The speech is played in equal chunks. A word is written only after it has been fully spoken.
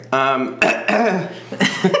Hey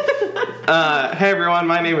everyone,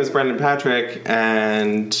 my name is Brendan Patrick,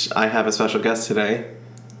 and I have a special guest today.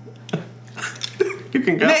 You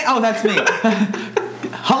can go. Oh, that's me.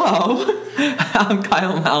 Hello, I'm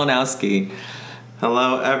Kyle Malinowski.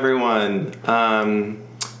 Hello everyone.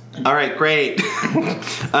 All right, great.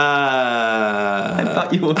 I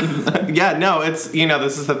thought you would. Yeah, no, it's,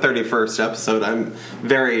 this is the 31st episode. I'm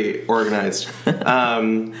very organized.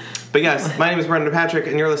 But yes, my name is Brendan Patrick,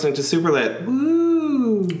 and you're listening to Super Lit.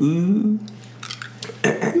 Woo! Woo!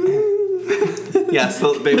 Yes,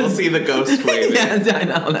 they will see the ghost waving. Yes, I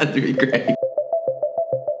know, that'd be great.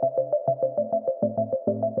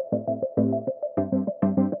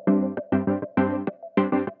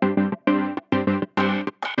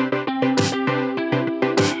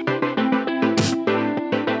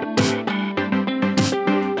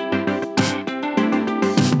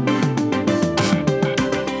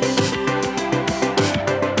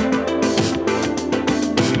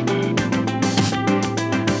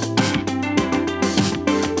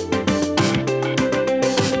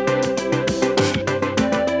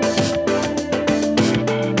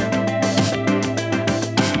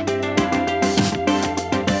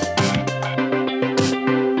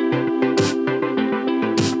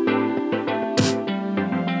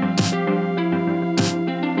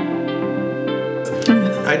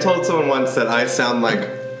 I told someone once that I sound like,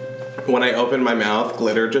 when I open my mouth,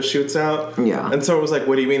 glitter just shoots out. Yeah. And someone was like,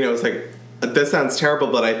 what do you mean? I was like, this sounds terrible,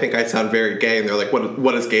 but I think I sound very gay. And they're like,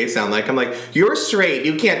 what does gay sound like? I'm like, you're straight.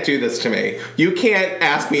 You can't do this to me. You can't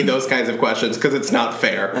ask me those kinds of questions because it's not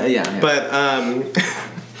fair. Yeah. But,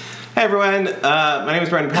 hey everyone, my name is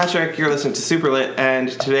Brendan Patrick. You're listening to Super Lit, and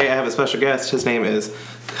today I have a special guest. His name is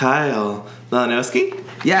Kyle Malinowski.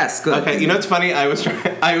 Yes, good. Okay, you know what's funny? I was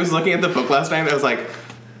looking at the book last night, and I was like,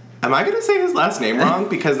 am I going to say his last name wrong?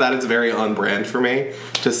 Because that is very on brand for me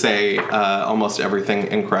to say almost everything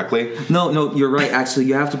incorrectly. No, you're right. Actually,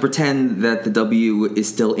 you have to pretend that the W is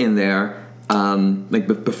still in there.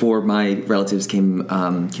 Before my relatives came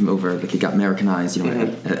over, like it got Americanized,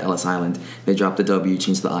 at Ellis Island. They dropped the W,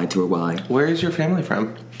 changed the I to a Y. Where is your family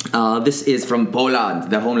from? This is from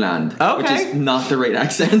Poland, the homeland. Okay. Which is not the right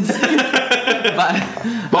accent. But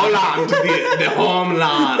Poland, the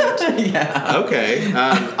homeland. Yeah. Okay.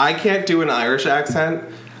 I can't do an Irish accent.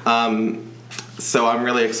 So I'm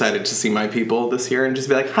really excited to see my people this year and just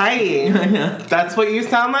be like, hi, that's what you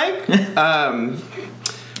sound like? I'm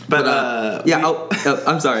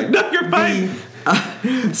sorry. No, you're fine.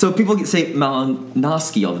 So people say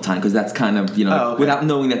Malinowski all the time because that's kind of, okay. without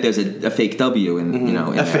knowing that there's a fake W in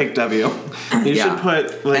a fake W. You should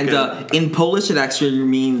put in Polish it actually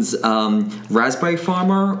means raspberry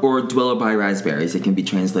farmer or dweller by raspberries. It can be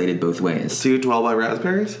translated both ways. Do you dwell by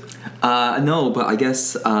raspberries? No, but I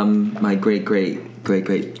guess my great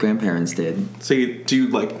grandparents did. So do you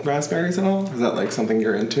like raspberries at all? Is that like something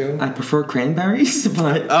you're into? I prefer cranberries,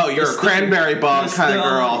 but you're a cranberry bog kind of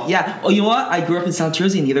girl. Yeah. Oh, you know what? I grew up in South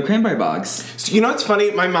Jersey near the cranberry bogs. So, you know what's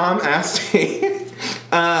funny? My mom asked me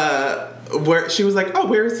where she was like, "Oh,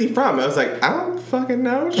 where is he from?" I was like, "I don't fucking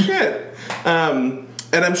know shit." And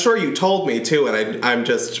I'm sure you told me too, and I'm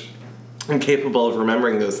just incapable of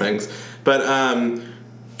remembering those things. But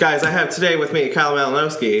guys, I have today with me Kyle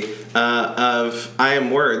Malinowski of I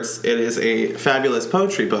Am Words. It is a fabulous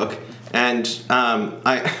poetry book, and I'm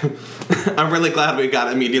really glad we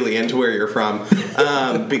got immediately into where you're from,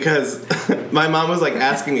 because my mom was like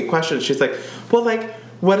asking me questions. She's like, well, like,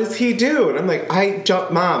 what does he do? And I'm like,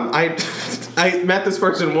 Mom, I met this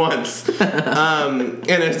person once in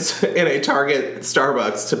a Target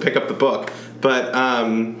Starbucks to pick up the book, but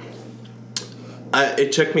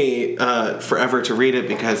it took me forever to read it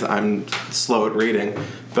because I'm slow at reading.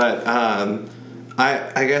 But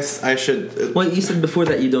I guess I should... Well, you said before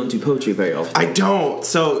that you don't do poetry very often. I don't.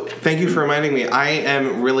 So thank you for reminding me. I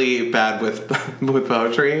am really bad with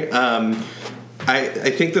poetry. I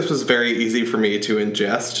think this was very easy for me to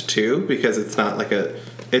ingest, too, because it's not like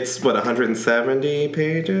it's, 170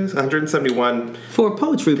 pages? 171 For a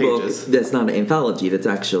poetry pages. book, that's not an anthology. That's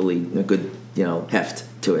actually a good, heft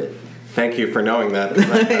to it. Thank you for knowing that.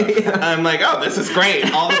 I'm like, oh, this is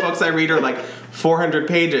great. All the books I read are like 400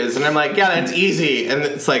 pages. And I'm like, yeah, that's easy. And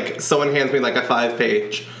it's like someone hands me like a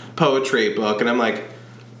 5-page poetry book. And I'm like,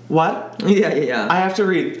 what? Yeah. I have to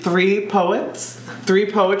read 3 poetries?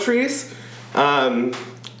 3 poetries? 3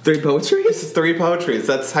 poetries.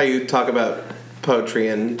 That's how you talk about poetry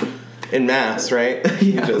in mass, right?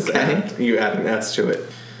 Yeah, you add an S to it.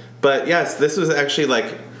 But yes, this was actually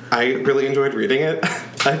like, I really enjoyed reading it.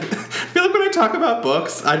 I feel like when I talk about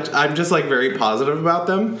books, I'm just like very positive about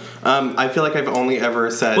them. I feel like I've only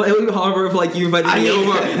ever said. Well, it would be horrible if like you invited me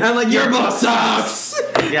over and I'm like, your book sucks.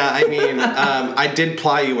 Yeah, I mean, I did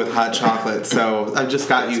ply you with hot chocolate, so I've just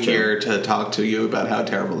got you here to talk to you about how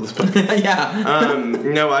terrible this book is. Yeah.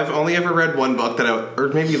 No, I've only ever read one book or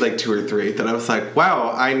maybe like 2 or 3 that I was like,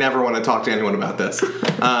 wow, I never want to talk to anyone about this.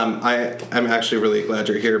 I'm actually really glad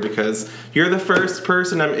you're here because you're the first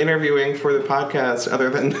person I'm interviewing for the podcast other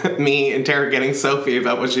than me interrogating Sophie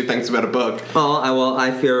about what she thinks about a book. Oh,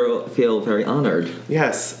 I feel very honored.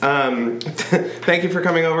 Yes. Thank you for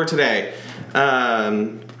coming over today.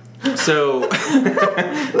 So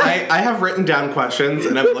I have written down questions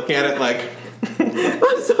and I'm looking at it like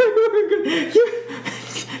I'm sorry.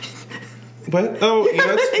 What? Oh, you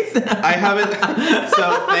know, I haven't.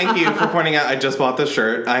 So thank you for pointing out. I just bought this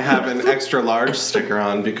shirt. I have an extra large sticker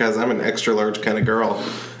on because I'm an extra large kind of girl.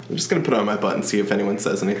 I'm just gonna put it on my butt and see if anyone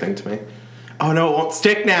says anything to me. Oh no, it won't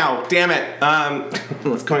stick now. Damn it.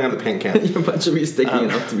 What's going on the paint can? Your butt should be sticky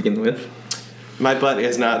enough to begin with. My butt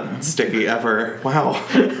is not sticky ever. Wow.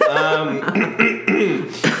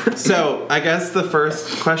 So I guess the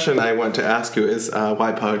first question I want to ask you is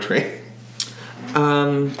why poetry?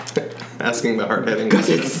 Asking the hard-hitting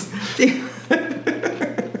questions.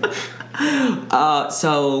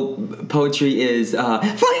 So poetry is fucking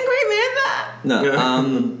great, man.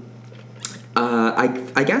 No.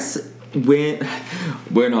 I guess when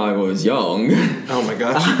I was young. Oh my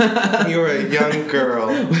gosh. You were a young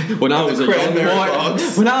girl. When I was a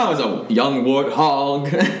young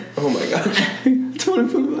warthog. Oh my gosh. Don't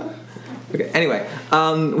want to prove that. Okay. Anyway,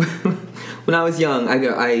 when I was young, I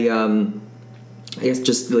guess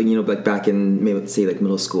just like, you know, like back in maybe say like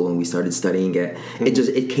middle school when we started studying it,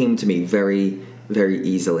 it came to me very, very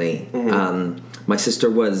easily. Mm-hmm. My sister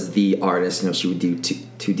was the artist, you know, she would do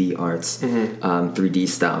 2D arts, 3D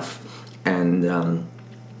stuff, and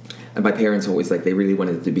my parents always like they really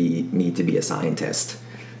wanted me to be a scientist.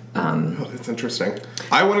 Oh, that's interesting.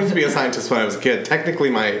 I wanted to be a scientist when I was a kid.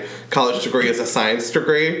 Technically, my college degree is a science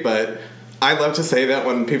degree, but I love to say that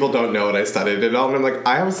when people don't know what I studied at all, and I'm like,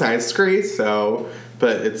 I have a science degree,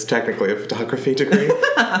 but it's technically a photography degree.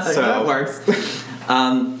 So that works.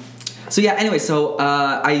 So yeah, anyway, so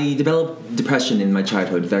I developed depression in my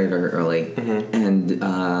childhood very, very early, and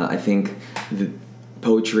I think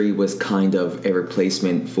poetry was kind of a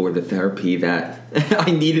replacement for the therapy that I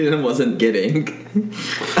needed and wasn't getting.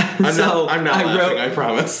 I'm not laughing, I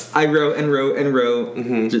promise. I wrote and wrote and wrote,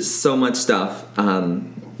 just so much stuff.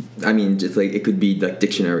 I mean, just like it could be like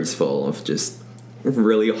dictionaries full of just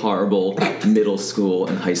really horrible middle school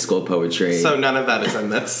and high school poetry. So none of that is in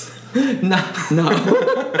this. No.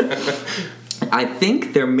 I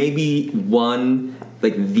think there may be one,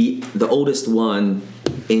 like the oldest one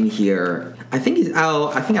in here. I think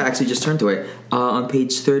I actually just turned to it on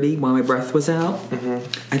page 30 while my breath was out.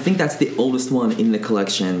 I think that's the oldest one in the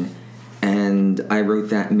collection, and I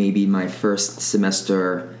wrote that maybe my first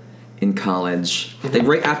semester in college. Like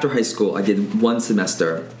right after high school, I did one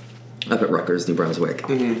semester up at Rutgers, New Brunswick,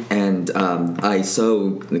 and I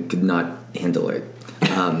so could not handle it.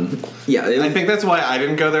 I think that's why I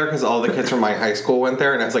didn't go there, because all the kids from my high school went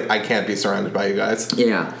there, and I was like, I can't be surrounded by you guys.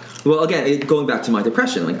 Yeah. Well, again, going back to my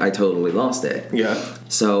depression, like I totally lost it. Yeah.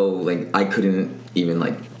 So like I couldn't even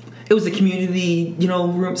like. It was a community, you know,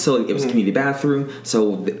 room. So it was a community bathroom. So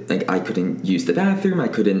like I couldn't use the bathroom. I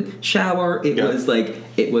couldn't shower. It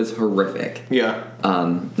was horrific. Yeah.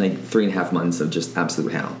 Like 3.5 months of just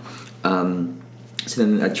absolute hell. So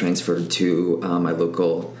then I transferred to my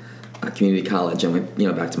local community college and went, you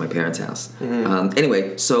know, back to my parents' house.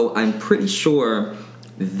 Anyway, so I'm pretty sure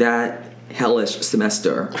that hellish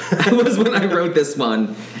semester was when I wrote this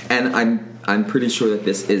one, and I'm pretty sure that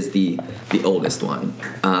this is the oldest one.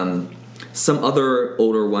 Some other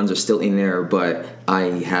older ones are still in there, but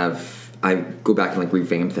I go back and like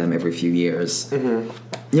revamp them every few years. You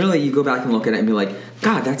know, like you go back and look at it and be like,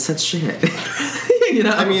 God, that's such shit. You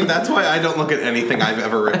know? I mean, that's why I don't look at anything I've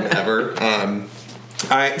ever written ever.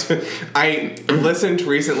 I listened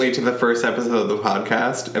recently to the first episode of the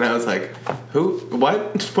podcast, and I was like,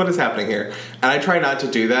 what is happening here? And I try not to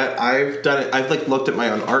do that. I've done it. I've like looked at my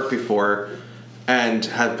own art before and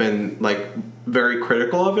have been like very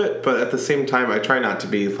critical of it, but at the same time I try not to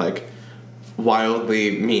be like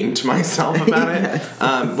wildly mean to myself about it,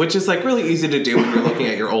 which is like really easy to do when you're looking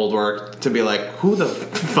at your old work, to be like, who the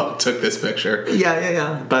fuck took this picture?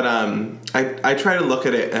 Yeah. But I try to look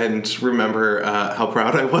at it and remember how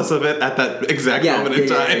proud I was of it at that exact moment in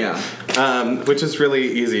time, which is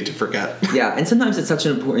really easy to forget. Yeah, and sometimes it's such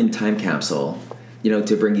an important time capsule, you know,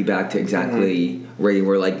 to bring you back to exactly writing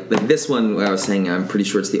where like this one where I was saying I'm pretty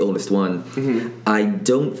sure it's the oldest one. I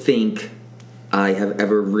don't think I have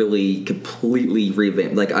ever really completely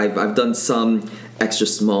revamped. Like I've done some extra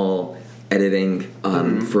small editing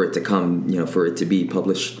for it to come, for it to be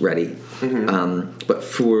published ready. But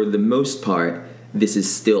for the most part, this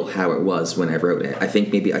is still how it was when I wrote it. I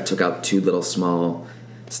think maybe I took out 2 little small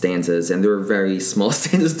stanzas, and they were very small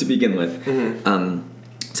stanzas to begin with.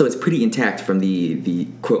 So it's pretty intact from the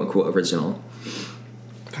quote-unquote original.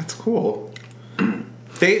 That's cool. And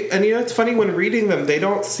it's funny, when reading them, they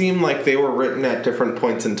don't seem like they were written at different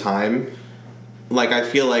points in time. Like, I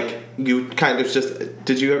feel like you kind of just...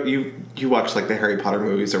 Did you watch, like, the Harry Potter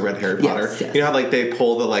movies or read Harry Potter? Yes. You know how, like, they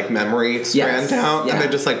pull the, like, memory strand out? Yeah. And they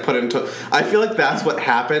just, like, put it into... I feel like that's what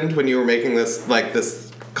happened when you were making this, like,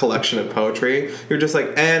 this collection of poetry. You're just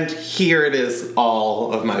like, and here it is,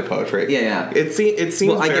 all of my poetry. Yeah. It seems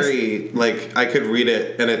very, like, I could read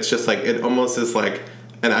it, and it's just, like, it almost is, like,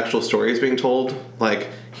 an actual story is being told. Like,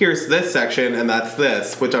 here's this section, and that's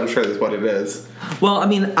this, which I'm sure is what it is. Well, I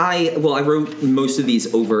mean, I wrote most of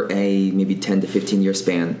these over a maybe 10 to 15 year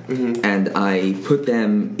span, and I put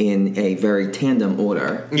them in a very tandem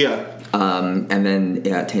order. Yeah. And then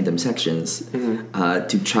tandem sections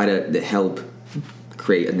to try to help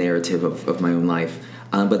create a narrative of my own life.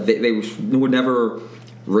 But they were never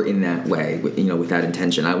written that way, with that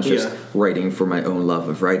intention. I was just writing for my own love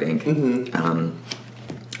of writing.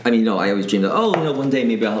 I mean, I always dreamed of, one day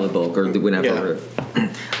maybe I'll have a book or whenever.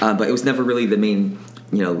 Yeah. But it was never really the main,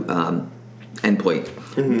 end point.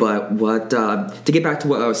 But to get back to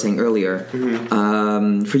what I was saying earlier,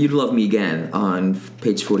 For You to Love Me Again on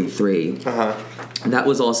page 43, that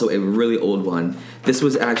was also a really old one. This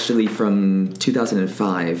was actually from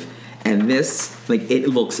 2005, and this, it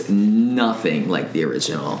looks nothing like the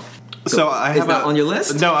original. So I have is that on your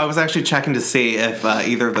list? No, I was actually checking to see if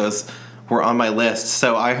either of those were on my list.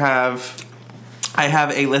 So I have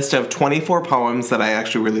a list of 24 poems that I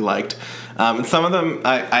actually really liked. And some of them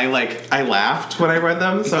I laughed when I read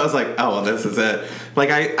them, so I was like, oh, well, this is it.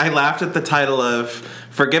 Like, I laughed at the title of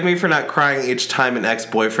Forgive Me for Not Crying Each Time an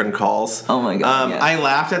Ex-Boyfriend Calls. Oh my God, I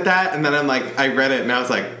laughed at that, and then I read it, and I was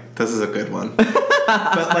like, this is a good one.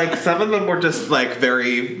 But, some of them were just,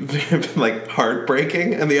 very, very,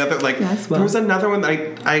 heartbreaking, and the other, there was another one,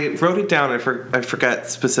 I wrote it down, I forget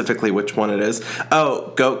specifically which one it is.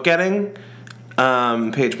 Oh, Goat Getting.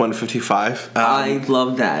 Page 155. I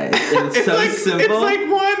love that. It's so simple.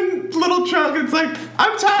 It's one little chunk. It's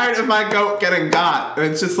I'm tired of my goat getting got.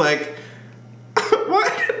 And it's just what?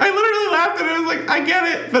 I literally laughed at it. I was I get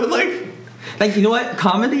it. But you know what?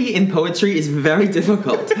 Comedy in poetry is very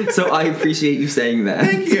difficult. So I appreciate you saying that.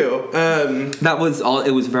 Thank you. That was all.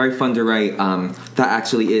 It was very fun to write. That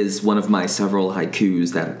actually is one of my several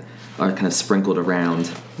haikus that are kind of sprinkled around.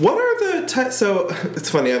 What are the so it's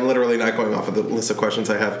funny, I'm literally not going off of the list of questions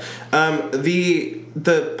I have. The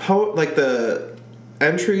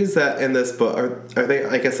entries that in this book are they,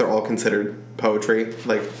 I guess they're all considered poetry?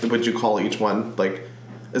 Would you call each one,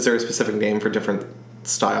 is there a specific name for different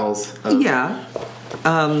styles of... Yeah.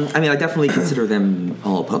 I mean, I definitely consider them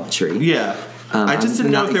all poetry. Yeah. I just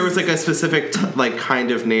didn't know if there was a specific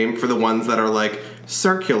kind of name for the ones that are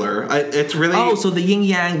circular. It's really... Oh, so the yin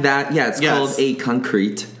yang, it's called a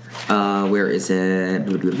concrete. Where is it?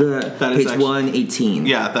 That page 118.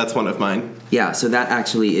 Yeah, that's one of mine. Yeah, so that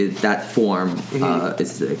actually is that form.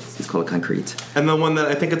 It's called a concrete. And the one that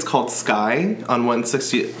I think it's called Sky on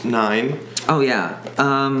 169. Oh yeah,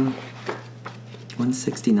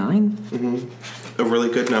 169. A really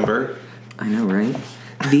good number. I know, right?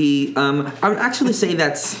 I would actually say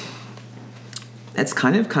that's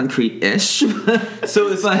kind of concrete-ish. So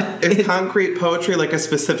is concrete poetry a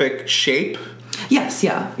specific shape? Yes,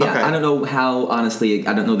 yeah. Okay. I don't know how, honestly,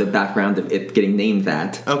 I don't know the background of it getting named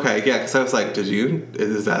that. Okay, yeah, because I was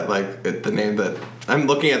is that the name that... I'm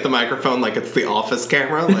looking at the microphone like it's the Office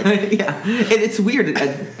camera. Yeah, it's weird.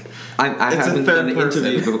 I haven't done an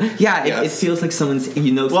interview before. Yeah, yes. It feels like someone's,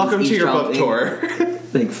 Welcome to your book tour.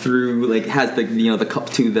 Through, has the cup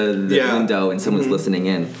to the window and someone's listening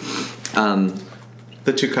in.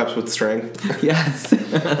 The 2 cups with string. Yes.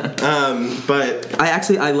 But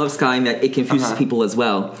I love Sky, and that it confuses people as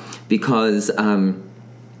well, because I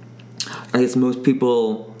guess most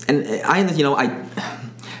people, and let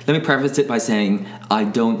me preface it by saying I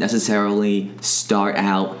don't necessarily start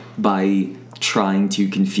out by trying to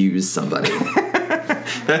confuse somebody.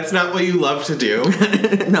 That's not what you love to do.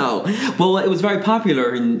 No. Well, it was very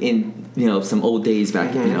popular in some old days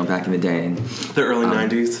back back in the day. The early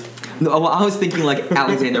 90s. No, well, I was thinking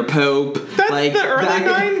Alexander Pope. That's the early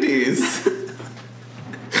 90s.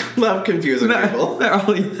 Love confusing people. The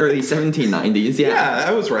early 1790s, yeah. Yeah,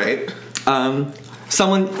 I was right.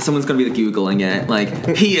 Someone's gonna be Googling it,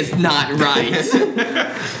 like, he is not right.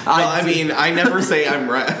 Well, I mean, I never say I'm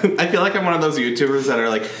right. I feel like I'm one of those YouTubers that are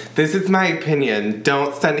like, this is my opinion.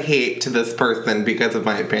 Don't send hate to this person because of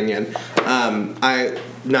my opinion.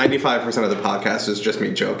 95% of the podcast is just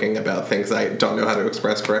me joking about things I don't know how to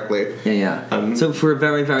express correctly. Yeah. So for a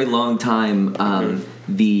very, very long time,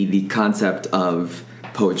 the concept of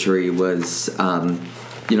poetry was,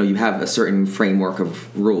 you have a certain framework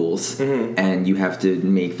of rules, and you have to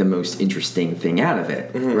make the most interesting thing out of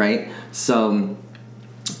it, right? So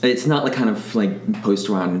it's not like kind of like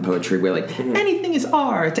post-Rwandan poetry where like anything is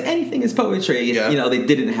art, anything is poetry. Yeah. They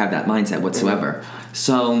didn't have that mindset whatsoever.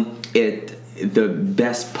 So the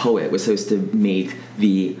best poet was supposed to make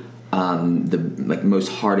the like most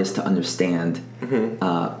hardest to understand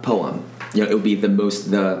poem. It would be That's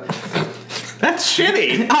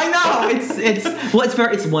shitty. I know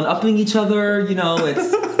it's one upping each other.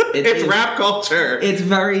 It's rap culture.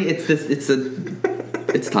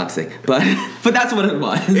 It's toxic, but that's what it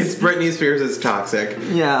was. It's Britney Spears is toxic.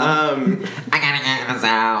 Yeah. I gotta get this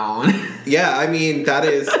out. Yeah, I mean that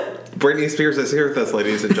is Britney Spears is here with us,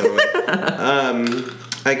 ladies and gentlemen.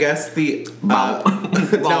 I guess the no,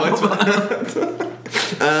 it's.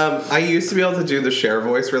 I used to be able to do the Cher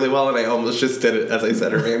voice really well, and I almost just did it as I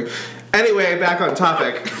said her name. Anyway, back on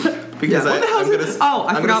topic because I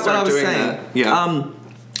forgot what I was saying. That. Yeah.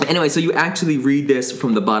 Anyway, so you actually read this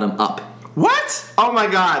from the bottom up. What? Oh my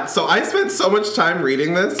god! So I spent so much time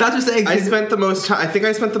reading this. That's just saying. I spent the most time. I think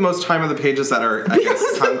I spent the most time on the pages that are, I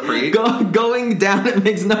guess, concrete. Going down, it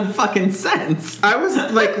makes no fucking sense. I was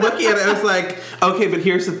like looking at it. I was like, okay, but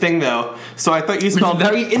here's the thing, though. So I thought you spelled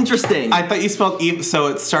very interesting. I thought you spelled so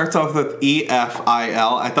it starts off with EFIL.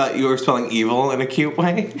 I thought you were spelling evil in a cute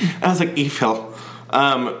way. I was like evil.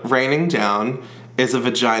 Raining down is a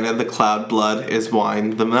vagina. The cloud blood is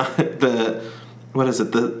wine. The what is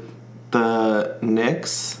it? The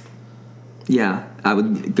Nyx? Yeah, I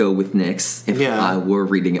would go with Nyx if I were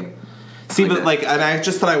reading it. See, and I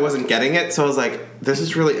just thought I wasn't getting it, so I was like, this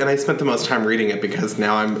is really, and I spent the most time reading it because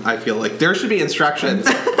now I feel like there should be instructions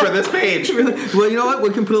for this page. Well, you know what? We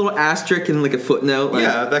can put a little asterisk and like a footnote.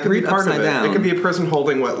 That could be part of it. Down. It could be a person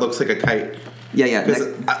holding what looks like a kite. Yeah.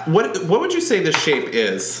 What would you say the shape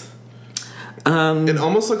is? It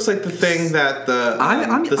almost looks like the thing that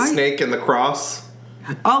the snake and the cross.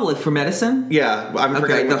 Oh, like for medicine? Yeah, I'm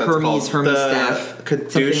forgetting what that's called. Hermes staff.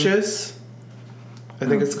 Caduceus? I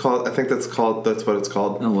think it's called. I think that's what it's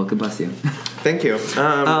called. Oh, well, God bless you. Thank you.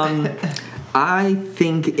 I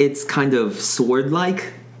think it's kind of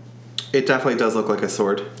sword-like. It definitely does look like a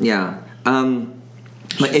sword. Yeah.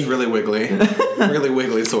 It's really wiggly. Really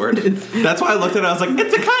wiggly sword. That's why I looked at it, I was like,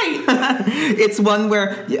 it's a kite! It's one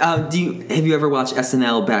where, have you ever watched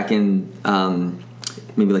SNL back in,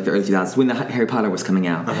 maybe like the early 2000s, when the Harry Potter was coming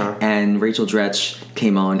out, and Rachel Dretch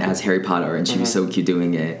came on as Harry Potter, and she was so cute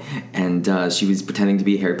doing it, and she was pretending to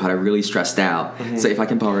be Harry Potter, really stressed out. So if I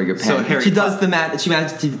can borrow your pen, she does the math. She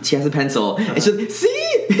has a pencil, and she's like, "See,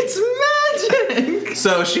 it's magic."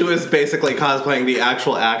 So she was basically cosplaying the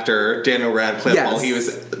actual actor Daniel Radcliffe while he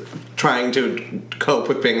was trying to cope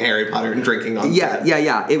with being Harry Potter and drinking on set.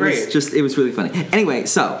 Yeah. It was really funny. Anyway,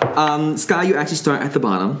 so Sky, you actually start at the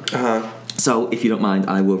bottom. So, if you don't mind,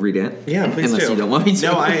 I will read it. Yeah, please Unless do. You don't want me to.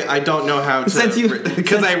 No, I don't know how to.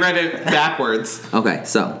 Because I read it backwards. Okay,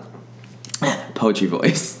 so. Poetry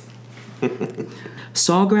voice.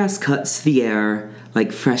 Sawgrass cuts the air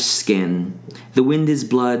like fresh skin. The wind is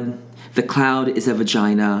blood. The cloud is a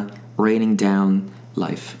vagina. Raining down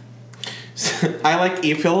life. I like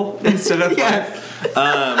evil instead of life.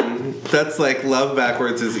 That's like love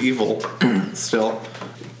backwards is evil. Still.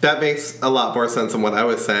 That makes a lot more sense than what I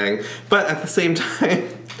was saying. But at the same time,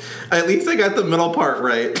 at least I got the middle part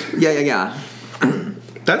right. Yeah.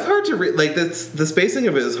 That's hard to read. Like, the spacing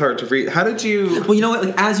of it is hard to read. How did you... Well, you know what?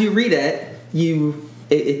 Like, as you read it,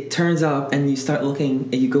 it turns up and you start looking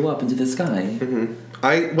and you go up into the sky. Mm-hmm.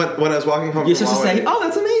 When I was walking home You're supposed to say, oh,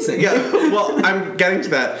 that's amazing. Yeah, well, I'm getting to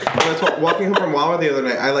that. When I was walking home from Wawa the other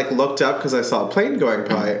night, I looked up because I saw a plane going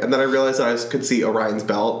by, and then I realized that I could see Orion's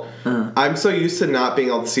Belt. I'm so used to not being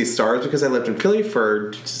able to see stars because I lived in Philly for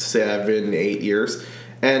 7-8 years.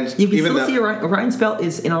 And you can still see Orion's Belt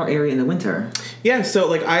is in our area in the winter. Yeah,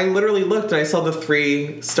 so I literally looked and I saw the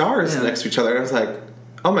 3 stars next to each other, and I was like,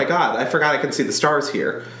 oh my god, I forgot I could see the stars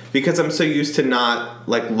here. Because I'm so used to not,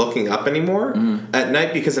 looking up anymore at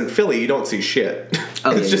night, because in Philly, you don't see shit.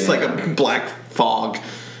 It's just a black fog.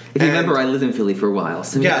 If you remember, I lived in Philly for a while.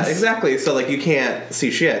 So yeah, yes. exactly. So, like, you can't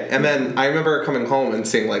see shit. And then I remember coming home and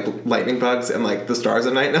seeing, like, lightning bugs and, like, the stars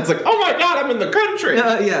at night. And I was like, oh my god, I'm in the country!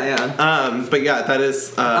 Yeah. But yeah, that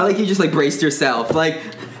is... I like you just, like, braced yourself. Like,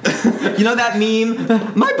 you know that meme?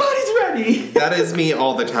 My body's ready! That is me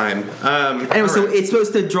all the time. Anyway, so it's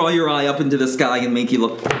supposed to draw your eye up into the sky and make you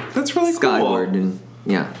look that's really skyward. cool. And,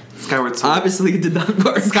 yeah. Skyward Sword. Obviously, it did not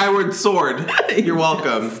work. Skyward Sword. You're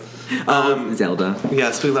welcome. Zelda.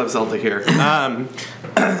 Yes, we love Zelda here. All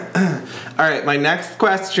right, my next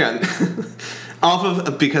question.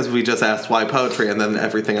 Because we just asked why poetry and then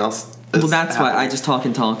everything else. Well, that's why I just talk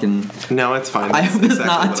and... No, it's fine. I hope there's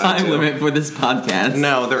exactly not a time limit for this podcast.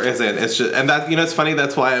 No, there isn't. It's just, and that, it's funny.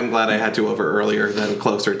 That's why I'm glad I had you over earlier than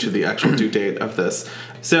closer to the actual due date of this.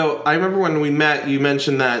 So I remember when we met, you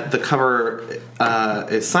mentioned that the cover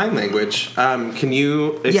is sign language. Can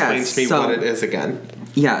you explain to me what it is again?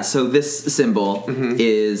 Yeah, so this symbol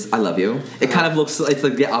is I love you. It kind of looks, it's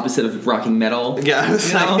like the opposite of rocking metal. Yeah,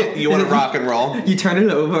 you want to rock and roll. You turn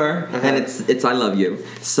it over, and it's I love you.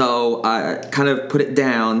 So I kind of put it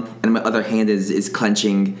down, and my other hand is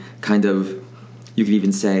clenching, kind of, you could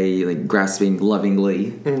even say, like, grasping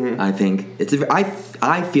lovingly. I think.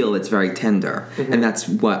 I feel it's very tender, and that's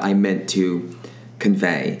what I meant to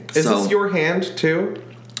convey. Is this your hand, too?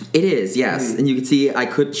 It is, yes. And you can see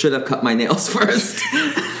I should have cut my nails first.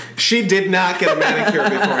 She did not get a manicure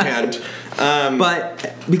beforehand.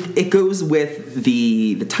 But it goes with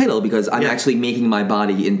the title because I'm actually making my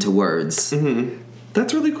body into words.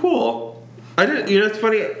 That's really cool. I didn't. It's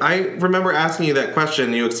funny. I remember asking you that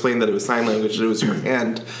question. You explained that it was sign language. It was your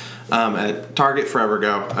hand at Target forever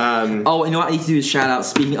ago. Oh, you know what I need to do is shout out.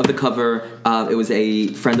 Speaking of the cover, it was a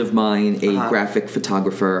friend of mine, a graphic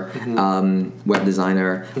photographer, web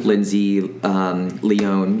designer, Lindsay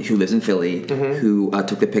Leone, who lives in Philly, who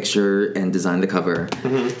took the picture and designed the cover.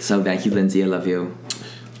 So thank you, Lindsay. I love you.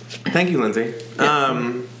 Thank you, Lindsay.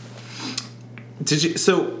 Yes.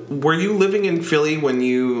 So were you living in Philly when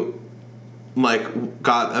you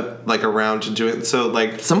got around to do it? So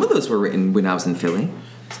some of those were written when I was in Philly.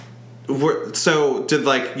 So did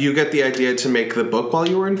you get the idea to make the book while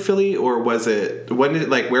you were in Philly, or was it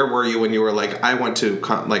where were you when you were I want to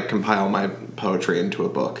compile my poetry into a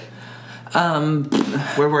book?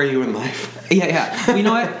 Where were you in life? Yeah. Well, you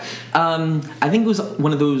know what? I think it was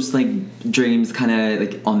one of those dreams, kind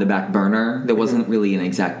of on the back burner. There wasn't really an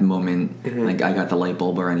exact moment. I got the light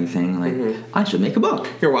bulb or anything. I should make a book.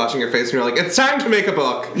 You're washing your face and you're like, it's time to make a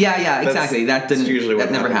book. Yeah, exactly. That didn't. Usually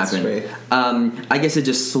that never happened. To me. I guess it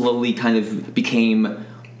just slowly kind of became.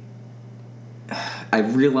 I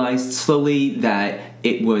realized slowly that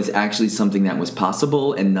it was actually something that was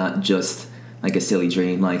possible and not just a silly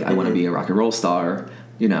dream. I want to be a rock and roll star.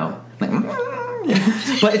 But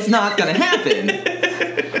it's not gonna happen.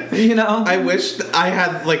 I wish I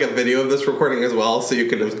had a video of this recording as well, so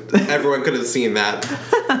everyone could have seen that.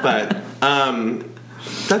 But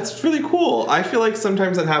that's really cool. I feel like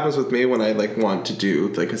sometimes that happens with me when I want to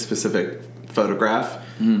do a specific photograph.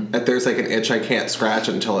 That there's an itch I can't scratch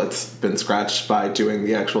until it's been scratched by doing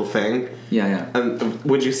the actual thing. Yeah. And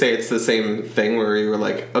would you say it's the same thing where you were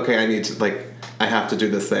okay, I need to I have to do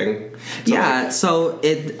this thing? So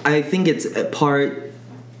I think it's a part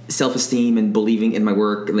self-esteem and believing in my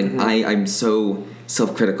work. I'm so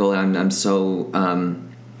self-critical and I'm so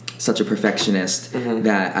such a perfectionist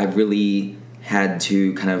that I really had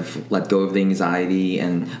to kind of let go of the anxiety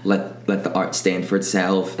and let the art stand for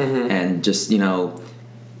itself and just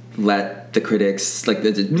let the critics the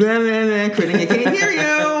critic, I can't hear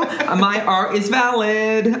you. My art is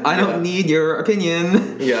valid. I don't need your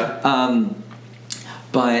opinion.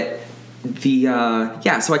 But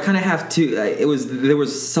so I kind of have to. There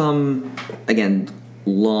was some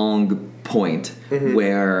long point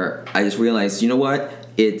where I just realized, you know what,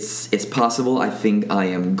 it's possible. I think I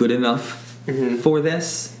am good enough for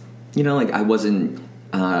this. I wasn't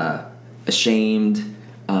ashamed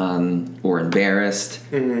or embarrassed.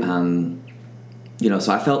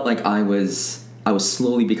 So I felt like I was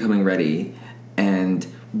slowly becoming ready, and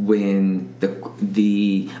when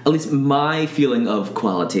the at least my feeling of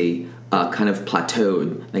quality kind of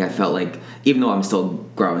plateaued, I felt even though I'm still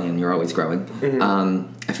growing and you're always growing,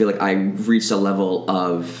 I feel like I reached a level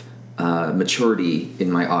of maturity in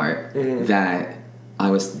my art that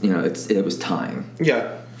I was, it was time.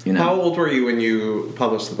 Yeah. How old were you when you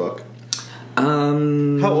published the book?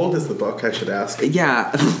 How old is the book, I should ask?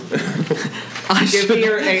 Yeah. I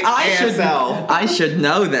should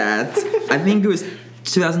know that. I think it was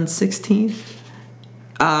 2016.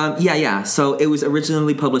 So it was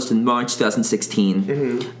originally published in March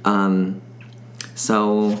 2016.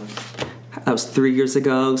 So That was 3 years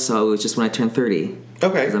ago, so it was just when I turned 30.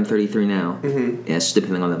 Okay. Because I'm 33 now. Mm-hmm. Yeah, it's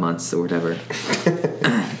depending on the months or whatever.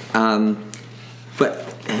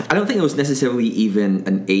 But I don't think it was necessarily even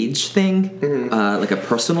an age thing, like a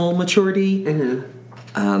personal maturity. Mm-hmm.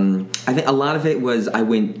 I think a lot of it was I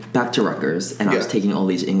went back to Rutgers and I was taking all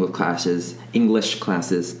these English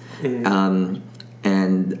classes,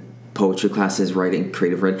 and poetry classes, writing,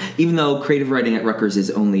 creative writing. Even though creative writing at Rutgers is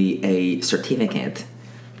only a certificate,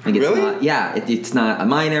 like it's really? not. Yeah, it's not a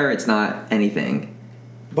minor. It's not anything.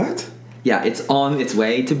 What? Yeah, it's on its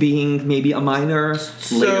way to being maybe a minor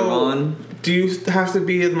later on. Do you have to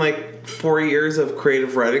be in like 4 years of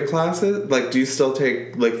creative writing classes? Like, do you still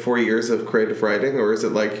take like 4 years of creative writing, or is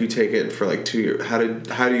it like you take it for like 2 years? How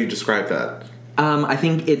do you describe that? I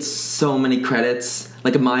think it's so many credits.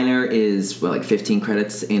 Like a minor is like 15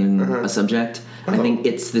 credits in a subject. I think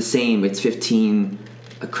it's the same. It's 15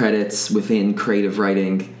 credits within creative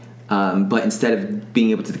writing. But instead of being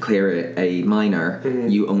able to declare it a minor,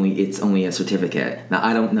 it's only a certificate. Now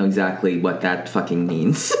I don't know exactly what that fucking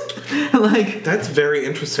means. Like, that's very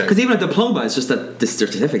interesting. Because even a diploma is just a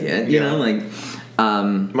certificate. You know, like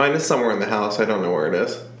mine is somewhere in the house. I don't know where it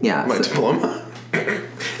is. Yeah, my diploma.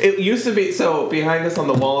 It used to be so behind us on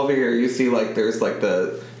the wall over here. You see, like there's like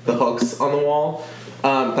the hooks on the wall.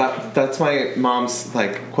 That's my mom's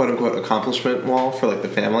like quote unquote accomplishment wall for like the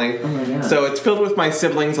family. Oh my God. So it's filled with my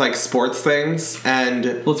siblings like sports things and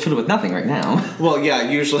it's filled with nothing right now. Well, yeah,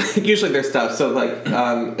 usually there's stuff. So like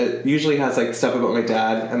it usually has like stuff about my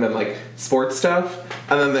dad and then like sports stuff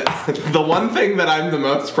and then the one thing that I'm the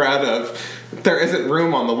most proud of. There isn't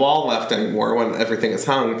room on the wall left anymore when everything is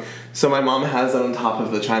hung. So my mom has it on top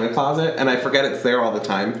of the china closet, and I forget it's there all the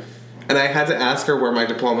time. And I had to ask her where my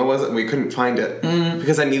diploma was, and we couldn't find it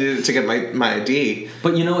because I needed it to get my ID.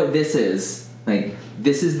 But you know what this is? Like,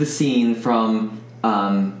 this is the scene from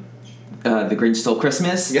The Grinch Stole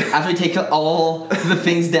Christmas. Yeah. After you take all the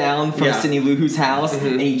things down from Cindy Lou Who's house,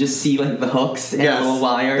 and you just see like the hooks and little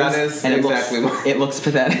wires. That is and exactly it looks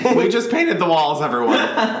pathetic. We just painted the walls, everyone.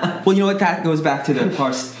 Well, you know what? That goes back to the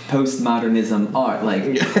postmodernism art. Like,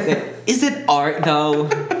 is it art though?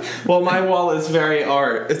 Well, my wall is very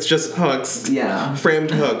art. It's just hooks. Yeah.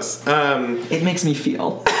 Framed hooks. It makes me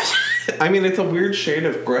feel. I mean, it's a weird shade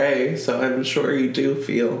of gray, so I'm sure you do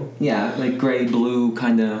feel. Yeah, like gray, blue,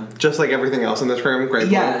 kind of. Just like everything else in this room, gray,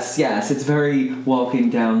 blue. Yes. It's very walking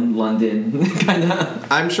down London, kind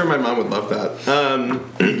of. I'm sure my mom would love that.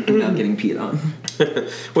 Without getting peed on.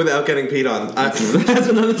 Without getting peed on. That's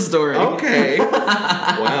another story. Okay.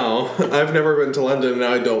 Wow. I've never been to London, and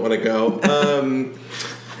now I don't want to go.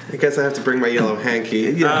 I guess I have to bring my yellow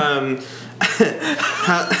hanky. Yeah.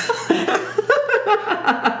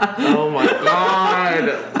 Oh my god,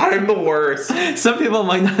 I'm the worst. Some people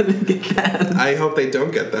might not get that. I hope they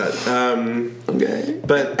don't get that. Okay.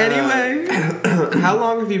 But anyway, how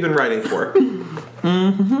long have you been writing for?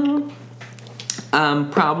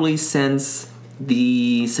 Probably since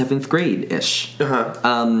the 7th grade ish.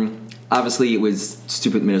 Obviously, it was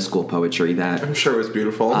stupid middle school poetry that I'm sure it was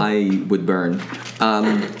beautiful. I would burn.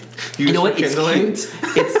 You know what? It's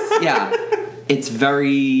cute. It's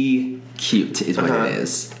very cute is what it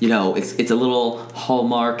is. You know, it's a little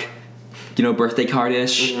Hallmark, birthday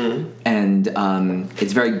card-ish, and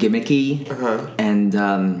it's very gimmicky, and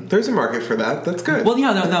there's a market for that. That's good. Well,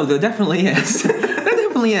 yeah, no, there definitely is. There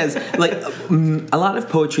definitely is. Like a lot of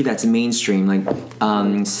poetry that's mainstream, like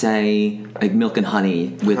say like Milk and Honey,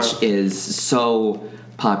 which is so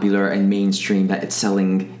popular and mainstream that it's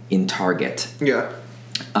selling in Target. Yeah.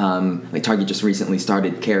 Like Target just recently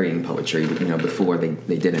started carrying poetry, before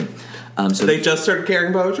they didn't. So they just started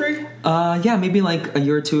carrying poetry? Yeah, maybe like a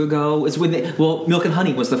year or two ago. It's when Milk and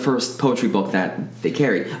Honey was the first poetry book that they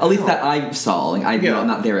carried. At least that I saw. Like I'm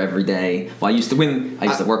not there every day. Well, I used to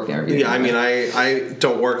work there every day. Yeah, I mean, I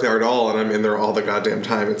don't work there at all, and I'm in there all the goddamn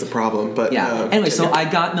time. It's a problem. But anyway, so I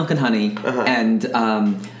got Milk and Honey, and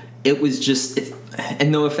it was just.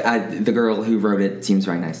 And no, if the girl who wrote it seems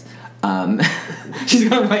very nice. She's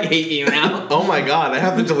gonna hate you now. Oh my god, I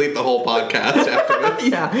have to delete the whole podcast after this.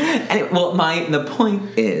 Yeah. Anyway, well, the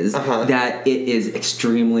point is that it is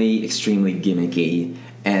extremely, extremely gimmicky,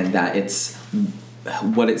 and that it's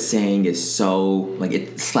what it's saying is so like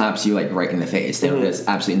it slaps you like right in the face. There's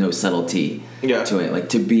absolutely no subtlety to it. Like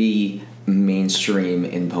to be mainstream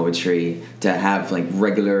in poetry, to have like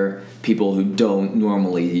regular people who don't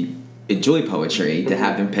normally enjoy poetry, to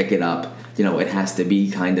have them pick it up. It has to be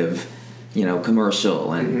kind of,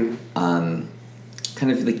 commercial and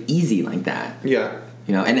kind of like easy like that. Yeah.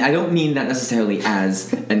 And I don't mean that necessarily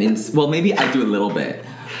as well, maybe I do a little bit.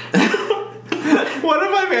 One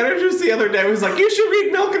of my managers the other day was like, "You should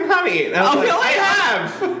read Milk and Honey." And I was like, really? I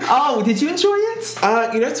have. Oh, did you enjoy it?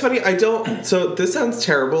 It's funny. I don't. So this sounds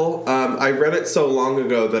terrible. I read it so long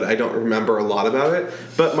ago that I don't remember a lot about it.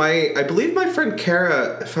 But I believe my friend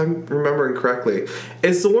Kara, if I'm remembering correctly,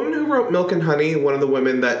 is the woman who wrote Milk and Honey one of the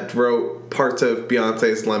women that wrote parts of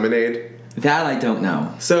Beyonce's Lemonade. That I don't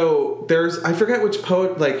know. So I forget which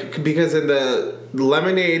poet, like, because in the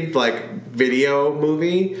Lemonade, like, video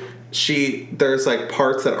movie, there's, like,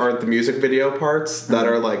 parts that aren't the music video parts that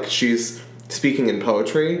are, like, she's speaking in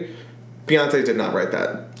poetry. Beyonce did not write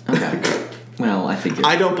that. Okay. Well, I figured.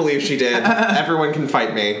 I don't believe she did. Everyone can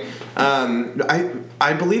fight me.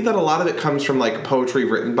 I believe that a lot of it comes from, like, poetry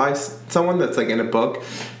written by someone that's, like, in a book.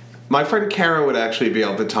 My friend Kara would actually be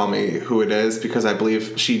able to tell me who it is because I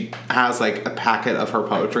believe she has like a packet of her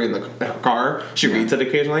poetry in her car. She reads it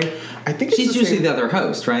occasionally. I think she's usually the other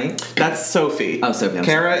host, right? That's Sophie. Oh, Sophie.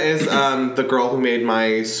 Kara is the girl who made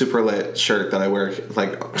my super lit shirt that I wear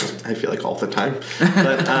like I feel like all the time.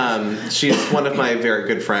 But she's one of my very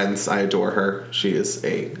good friends. I adore her. She is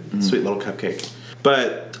a sweet little cupcake.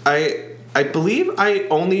 But I believe I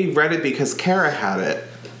only read it because Kara had it.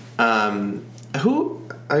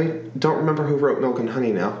 I don't remember who wrote Milk and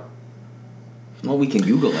Honey now. Well, we can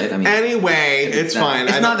Google it. I mean, anyway, it's fine.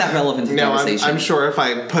 It's not that relevant to the conversation. I'm sure if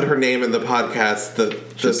I put her name in the podcast, the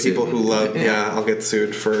people who love, I'll get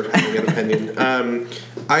sued for having an opinion.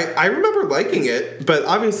 I remember liking it, but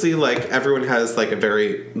obviously, like everyone has like a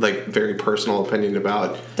very personal opinion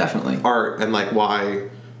about definitely art and like why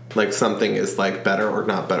like something is like better or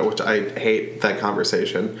not better, which I hate that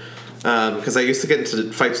conversation because I used to get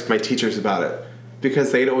into fights with my teachers about it.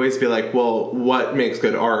 Because they'd always be like, well, what makes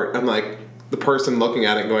good art? I'm like, the person looking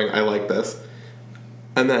at it going, I like this.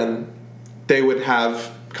 And then they would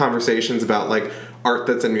have conversations about, like, art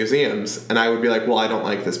that's in museums. And I would be like, well, I don't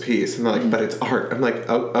like this piece. And they're like, but it's art. I'm like,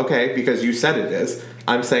 oh, okay, because you said it is.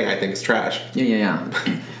 I'm saying I think it's trash. Yeah.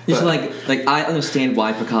 It's like I understand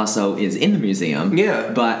why Picasso is in the museum.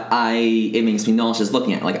 Yeah. But it makes me nauseous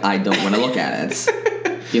looking at it. Like, I don't want to look at it.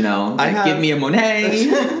 You know, like, give me a Monet.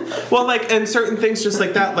 Well, like, and certain things just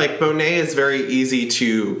like that, like Monet is very easy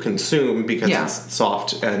to consume because it's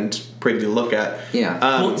soft and pretty to look at. Yeah.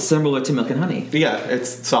 Well, similar to Milk and Honey. Yeah,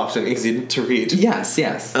 it's soft and easy to read. Yes.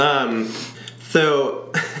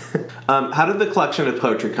 So, how did the collection of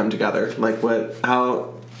poetry come together? Like,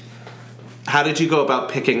 how did you go about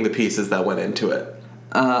picking the pieces that went into it?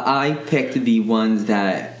 I picked the ones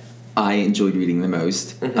that I enjoyed reading the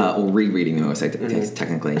most, or rereading the most,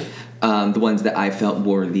 technically. The ones that I felt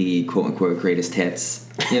were the quote-unquote greatest hits,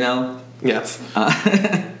 you know? Yes. No,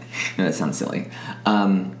 that sounds silly.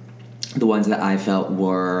 The ones that I felt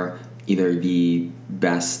were either the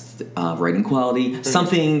best writing quality,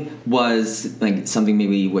 something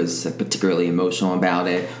maybe was particularly emotional about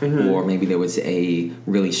it, or maybe there was a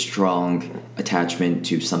really strong attachment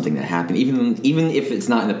to something that happened, even if it's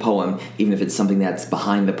not in a poem, even if it's something that's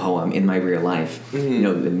behind the poem in my real life, you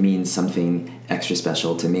know, that means something extra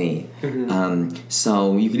special to me.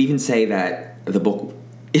 So you could even say that the book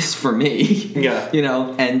is for me, you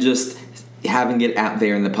know, and just having it out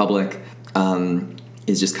there in the public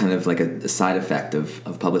is just kind of like a side effect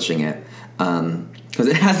of publishing it. Because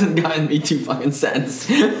it hasn't gotten me 2 fucking cents.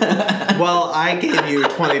 Well, I gave you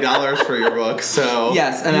 $20 for your book, so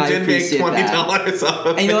yes, and I did make appreciate $20 off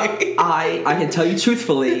of and you know me. what? I can tell you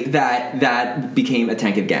truthfully that became a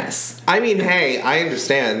tank of gas. I mean, hey, I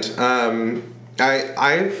understand.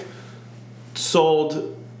 I've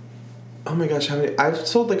sold. Oh my gosh, how many? I've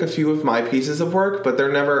sold like a few of my pieces of work, but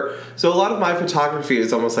they're never. So a lot of my photography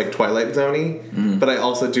is almost like Twilight Zone-y, but I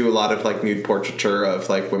also do a lot of like nude portraiture of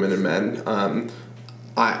like women and men.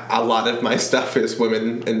 A lot of my stuff is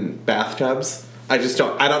women in bathtubs. I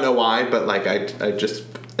don't know why, but like I just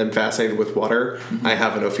am fascinated with water. I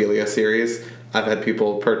have an Ophelia series. I've had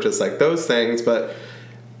people purchase like those things, but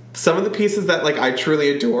some of the pieces that like I truly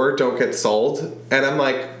adore don't get sold, and I'm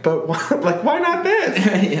like, but why not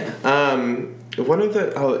this? One of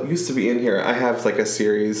it used to be in here. I have like a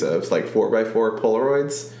series of like 4x4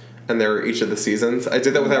 Polaroids, and they're each of the seasons. I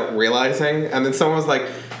did that without realizing, and then someone was like,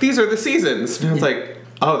 "These are the seasons." And I was like,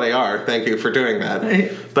 "Oh, they are. Thank you for doing that."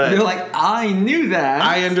 But you're like, I knew that.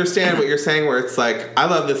 I understand what you're saying, where it's like, I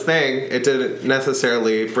love this thing. It didn't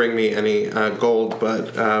necessarily bring me any gold,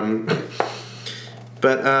 but.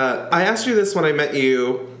 But I asked you this when I met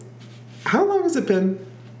you. How long has it been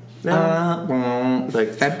now?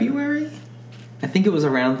 Like February? I think it was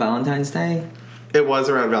around Valentine's Day. It was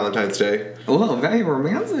around Valentine's Day. Oh, very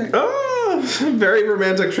romantic. Oh, Very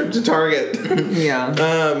romantic trip to Target. Yeah.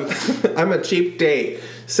 I'm a cheap date.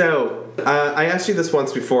 So, I asked you this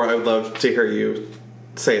once before. I would love to hear you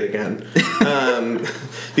say it again.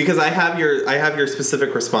 Because I have your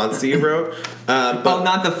specific response that you wrote. But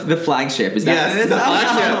not the flagship. Is that yes, what it is? the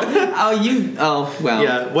flagship. Well.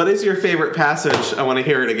 Yeah. What is your favorite passage? I want to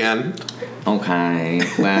hear it again. Okay.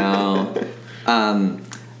 Well.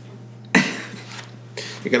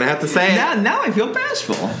 You're gonna have to say it. Now I feel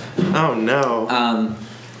bashful. Oh no.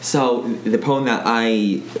 So the poem that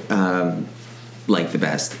I like the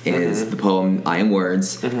best is the poem "I Am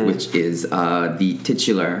Words," which is the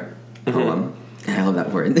titular poem. And I love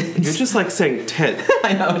that word. You're just like saying tit.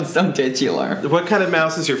 I know, it's so titular. What kind of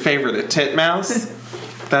mouse is your favorite? A titmouse?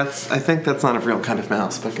 I think that's not a real kind of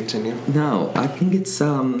mouse, but continue. No, I think it's It's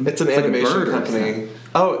an like animation a bird company.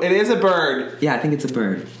 Oh, it is a bird. Yeah, I think it's a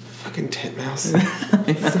bird. Fucking titmouse.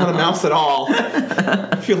 It's not a mouse at all.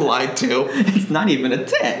 I feel lied to. It's not even a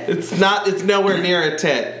tit. It's nowhere near a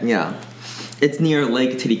tit. Yeah. It's near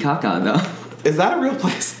Lake Titicaca, though. Is that a real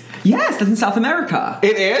place? Yes, that's in South America.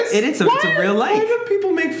 It is? It's a real lake. Why do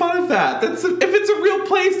people make fun of that? If it's a real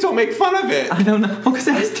place, don't make fun of it. I don't know. Well, because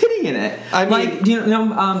it has titty in it. I mean, like, do you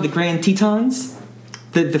know the Grand Tetons?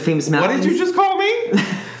 The famous mountains? What did you just call me?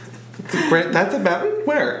 That's a mountain?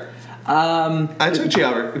 Where? I took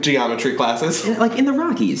geometry classes. Like in the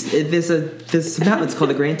Rockies, this mountain's called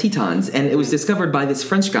the Grand Tetons, and it was discovered by this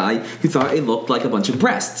French guy who thought it looked like a bunch of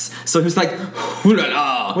breasts. So he was like, "Ooh la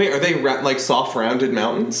la." Wait, are they like soft, rounded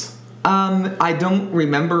mountains? I don't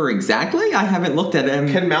remember exactly. I haven't looked at them.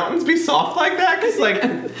 Can mountains be soft like that? Because like,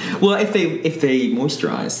 well, if they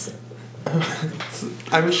moisturize.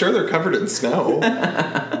 I'm sure they're covered in snow.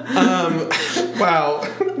 Wow.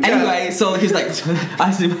 Anyway, so he's like, I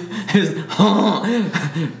assume his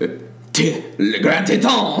Le Grand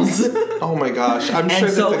Tetons. Oh my gosh, I'm sure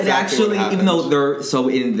that's so exactly it actually, what even though they're so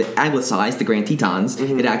in the anglicized, the Grand Tetons,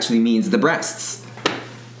 it actually means the breasts.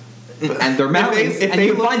 And they're mountains, if and they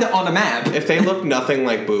you can look, find it on a map. If they look nothing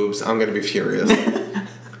like boobs, I'm gonna be furious.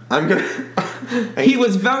 He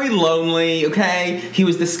was very lonely, okay? He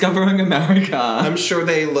was discovering America. I'm sure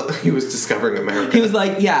he was discovering America. He was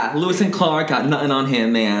like, yeah, Lewis and Clark got nothing on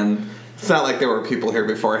him, man. It's not like there were people here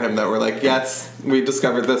before him that were like, yes, we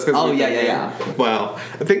discovered this. Oh, yeah. Wow.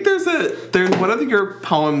 I think there's one of your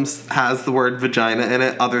poems has the word vagina in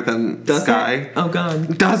it other than Does sky. it? Oh,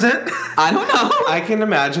 God. Does it? I don't know. I can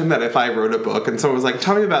imagine that if I wrote a book and someone was like,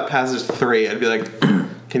 tell me about passage 3, I'd be like,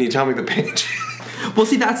 can you tell me the page? Well,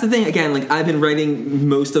 see, that's the thing. Again, like, I've been writing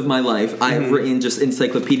most of my life. I have written just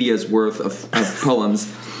encyclopedias worth of poems.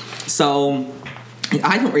 So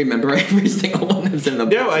I don't remember every single one that's in the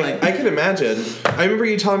book. No, I can imagine. I remember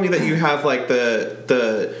you telling me that you have, like,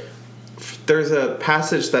 there's a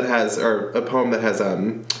passage that has, or a poem that has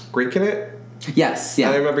Greek in it. Yes, yeah.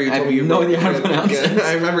 And I remember you told me you no idea how to pronounce it.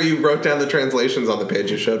 I remember you wrote down the translations on the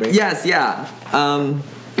page you showed me. Yes, yeah.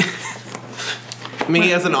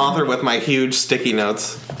 Me as an author with my huge sticky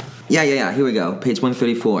notes. Yeah. Here we go. Page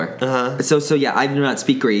 134. So yeah, I do not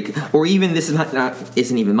speak Greek, or even this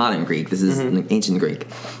isn't even modern Greek. This is ancient Greek,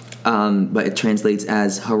 but it translates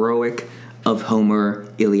as heroic of Homer,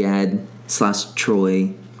 Iliad /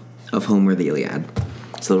 Troy of Homer the Iliad.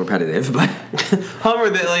 It's a little repetitive, but Homer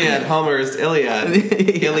the Iliad. Homer's Iliad.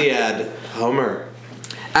 Iliad. Homer.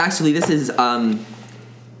 Actually, this is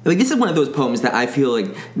this is one of those poems that I feel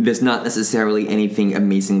like there's not necessarily anything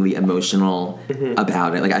amazingly emotional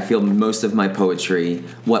about it. Like, I feel most of my poetry,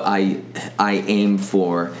 what I aim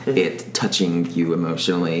for it touching you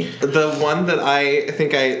emotionally. The one that I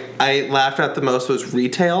think I laughed at the most was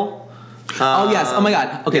Retail. Oh, yes. Oh, my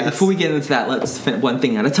God. Okay, yes. Before we get into that, let's fit one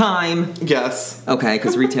thing at a time. Yes. Okay,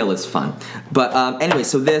 because Retail is fun. But anyway,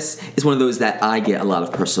 so this is one of those that I get a lot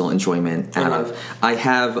of personal enjoyment out of. I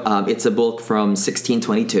have, it's a book from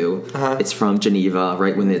 1622. It's from Geneva,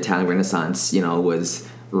 right when the Italian Renaissance, was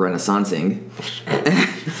renaissancing.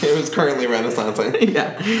 It was currently renaissancing.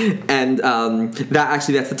 Yeah. And that's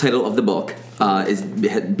the title of the book.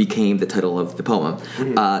 Became the title of the poem.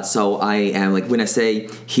 So I am, like, when I say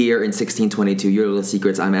here in 1622, Your Little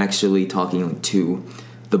Secrets, I'm actually talking to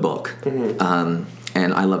the book. And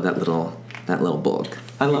I love that little book.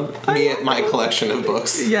 I love my collection of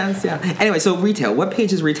books. Yes, yeah. Anyway, so Retail. What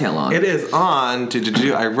page is Retail on? It is on.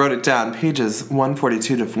 I wrote it down. Pages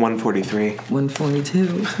 142 to 143.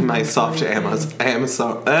 142. My soft ASMR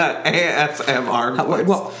voice.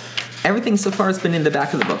 Well, everything so far has been in the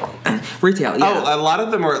back of the book. Retail. Yeah. Oh, a lot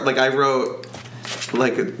of them were like I wrote.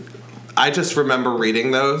 Like, I just remember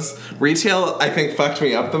reading those. Retail, I think, fucked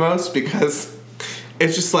me up the most because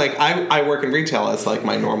It's just like I work in retail as like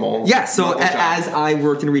my normal. Yeah, so normal job. as I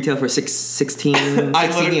worked in retail for 16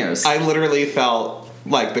 years. I literally felt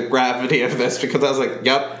like the gravity of this because I was like,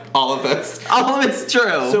 yep, all of this. All of it's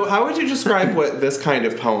true. So how would you describe what this kind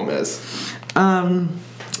of poem is?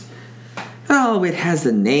 Oh, it has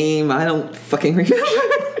a name. I don't fucking remember.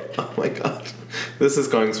 Oh my god. This is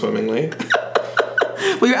going swimmingly.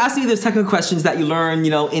 Well, you're asking me those technical questions that you learn,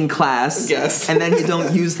 in class. Yes. And then you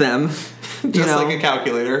don't use them. Just like a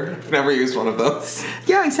calculator. Never used one of those.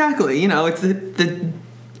 Yeah, exactly. It's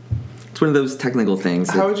it's one of those technical things.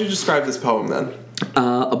 How would you describe this poem then?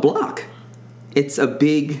 A block. It's a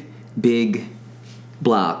big, big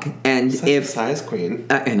block. And Such a size queen.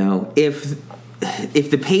 I know. If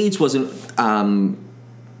the page wasn't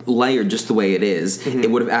layered just the way it is, it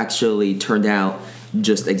would have actually turned out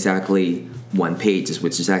just exactly one page,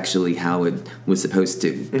 which is actually how it was supposed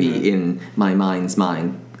to be in my mind's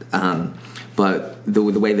mind. But the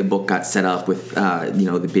way the book got set up with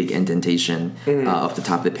the big indentation off the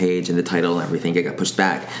top of the page and the title and everything, it got pushed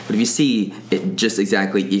back. But if you see, it just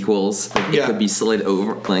exactly equals. It could be slid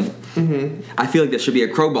over. I feel like there should be a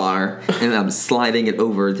crowbar, and I'm sliding it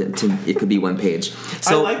over to it could be one page.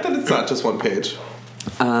 So I like that it's not just one page.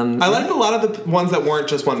 I liked a lot of the ones that weren't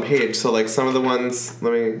just one page. So like some of the ones,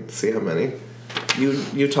 let me see how many.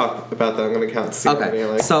 You talk about that. I'm going to count to see how many I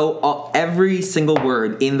like. So every single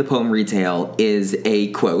word in the poem Retail is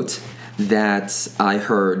a quote that I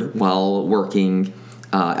heard while working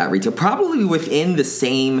at Retail, probably within the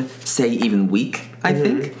same, say, even week, I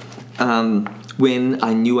think. When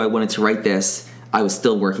I knew I wanted to write this, I was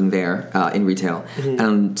still working there in Retail.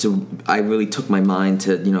 And so I really took my mind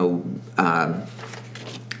to,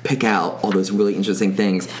 pick out all those really interesting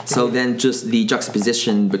things. So then just the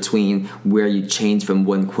juxtaposition between where you change from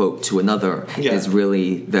one quote to another is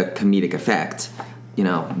really the comedic effect,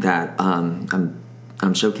 that I'm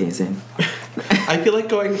showcasing. I feel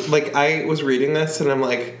like I was reading this and I'm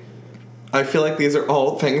like, I feel like these are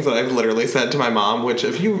all things that I've literally said to my mom, which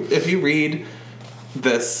if you read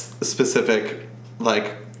this specific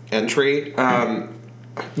entry, and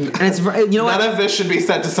it's none of this should be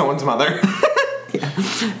said to someone's mother.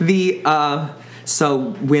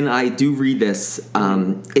 So when I do read this,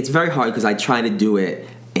 it's very hard because I try to do it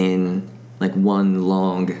in one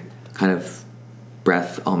long kind of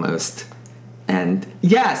breath almost. And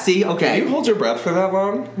see, okay. Can you hold your breath for that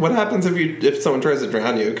long? What happens if someone tries to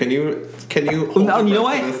drown you? Can you hold no, your you know breath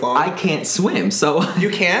what? for this long? I can't swim, so you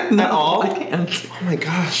can't no, at all. I can't. Oh my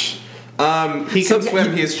gosh. He can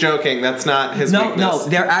swim. He's joking. That's not his weakness. No,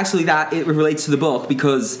 they're actually it relates to the book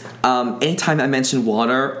because anytime I mention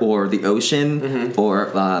water or the ocean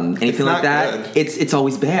or anything like that, it's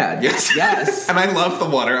always bad. Yes. And I love the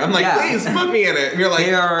water. I'm like, please put me in it. And you're like,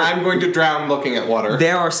 I'm going to drown looking at water.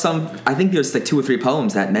 There are I think there's 2 or 3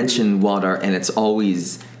 poems that mention water, and it's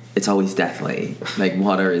always deathly.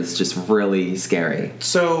 Water is just really scary.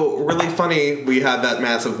 So, really funny, we had that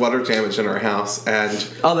massive water damage in our house, and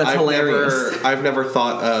that's hilarious. I've never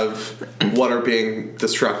thought of water being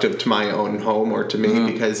destructive to my own home or to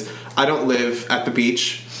me because I don't live at the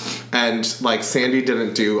beach, and Sandy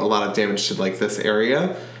didn't do a lot of damage to this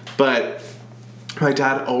area, but my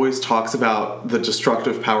dad always talks about the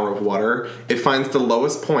destructive power of water. It finds the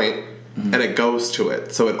lowest point and it goes to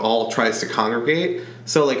it, so it all tries to congregate.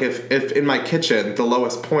 So if in my kitchen the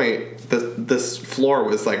lowest point, this floor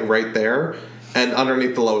was right there, and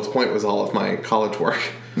underneath the lowest point was all of my college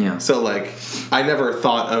work. Yeah. So I never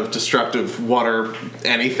thought of destructive water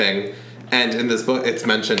anything, and in this book it's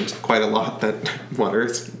mentioned quite a lot that water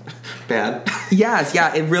is bad. Yes,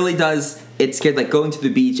 it really does. It's good. Going to the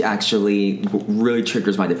beach actually really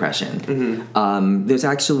triggers my depression. There's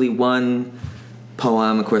actually one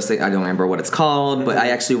poem, of course I don't remember what it's called, but I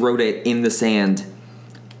actually wrote it in the sand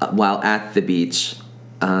while at the beach.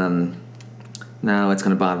 Now it's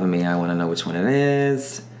going to bother me. I want to know which one it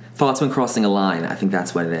is. Thoughts when crossing a line. I think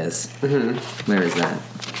that's what it is. Where is that?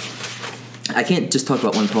 I can't just talk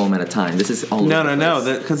about one poem at a time. This is all No,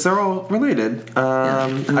 because they're all related.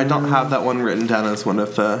 I don't have that one written down as one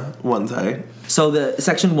of the ones I... So the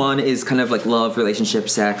section 1 is kind of love, relationship,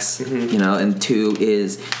 sex, and 2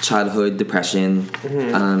 is childhood, depression,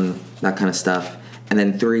 that kind of stuff. And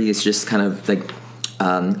then 3 is just kind of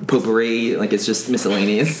potpourri, it's just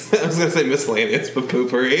miscellaneous. I was going to say miscellaneous, but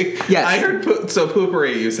potpourri. Yes. I heard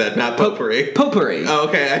potpourri you said, not potpourri. Potpourri. Oh,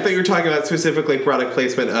 okay. I thought you were talking about specifically product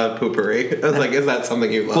placement of potpourri. I was like, is that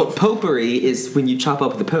something you love? Well, potpourri is when you chop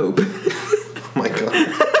up the Pope. Oh my god.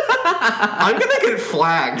 I'm going to get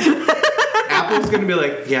flagged. Apple's going to be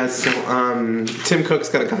like, yes, so, Tim Cook's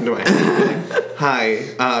going to come to my house.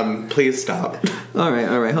 Hi, please stop. All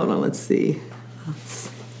right, hold on, let's see.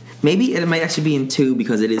 Maybe it might actually be in 2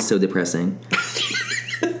 because it is so depressing.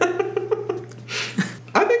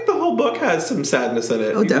 I think the whole book has some sadness in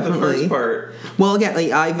it. Oh, definitely. The first part. Well, again,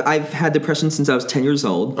 like I've had depression since I was 10 years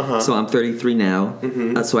old, so I'm 33 now.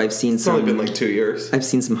 So I've seen It's some. only been like 2 years. I've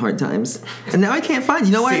seen some hard times, and now I can't find.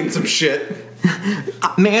 You know what? Seen some shit.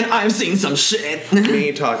 Man, I've seen some shit.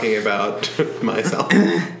 Me talking about myself.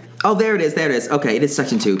 Oh, there it is. There it is. Okay, it is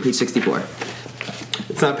section 2, page 64.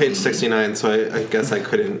 It's not page 69, so I guess I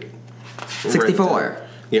couldn't. 64.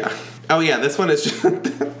 Yeah. Oh yeah, this one is just.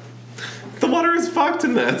 The water is fucked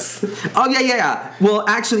in this. Oh yeah. Well,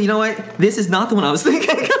 actually, you know what? This is not the one I was thinking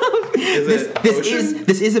of.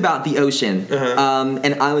 This is about the ocean.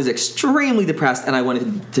 And I was extremely depressed, and I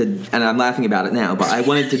wanted to, and I'm laughing about it now, but I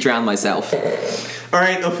wanted to drown myself. All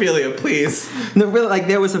right, Ophelia, please. No, really, like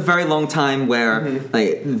there was a very long time where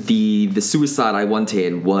like the suicide I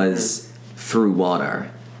wanted was through water,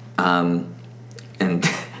 and.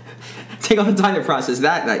 Take all the time to process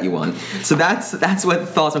that you want. So that's what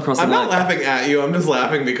thoughts across the I'm line. not laughing at you. I'm just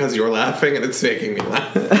laughing because you're laughing and it's making me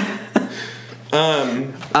laugh.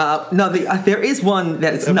 No, there is one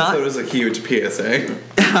that's not. This episode was a huge PSA.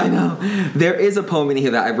 I know. There is a poem in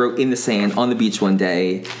here that I wrote in the sand on the beach one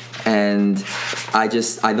day, and I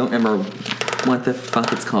don't remember what the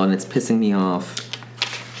fuck it's called, and it's pissing me off.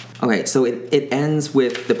 Okay, so it ends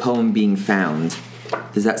with the poem being found.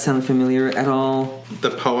 Does that sound familiar at all?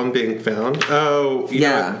 The poem being found? Oh,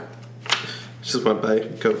 yeah. Just went by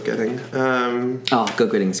Goat Getting. Goat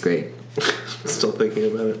Getting's great. Still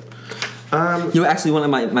thinking about it. Actually, one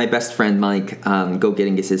of my best friend, Mike, Goat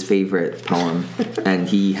Getting is his favorite poem, and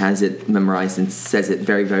he has it memorized and says it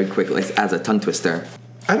very, very quickly as a tongue twister.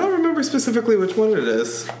 I don't remember specifically which one it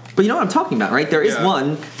is. But you know what I'm talking about, right? There is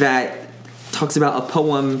one that talks about a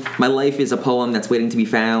poem. My life is a poem that's waiting to be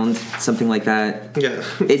found. Something like that. Yeah.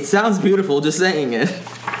 It sounds beautiful just saying it.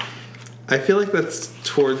 I feel like that's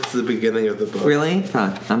towards the beginning of the book. Really?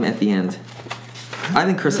 Fuck. I'm at the end. I've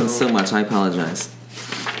been cursing so much. I apologize.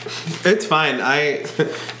 It's fine.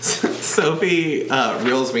 Sophie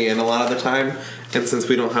reels me in a lot of the time, and since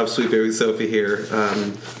we don't have Sweet Baby Sophie here,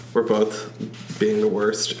 we're both being the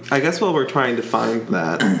worst. I guess while we're trying to find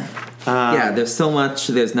that. There's so much.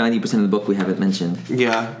 There's 90% of the book we haven't mentioned.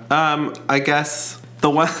 Yeah. I guess the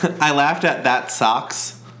one I laughed at, that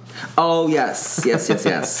socks. Oh yes.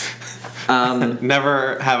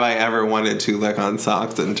 Never have I ever wanted to lick on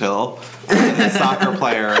socks until a soccer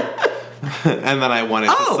player. And then I wanted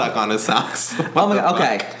to suck on his socks. Oh my god,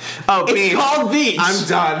 okay. Oh, it's beach. Called Beach. I'm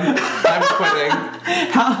done. I'm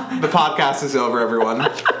quitting. The podcast is over, everyone.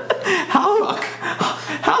 How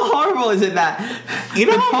horrible is it that... You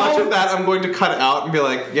know how much of that I'm going to cut out and be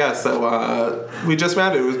like, yeah, so we just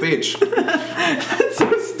met, it was Beach. That's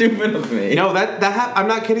so stupid of me. No, I'm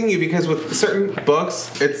not kidding you, because with certain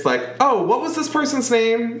books, it's like, oh, what was this person's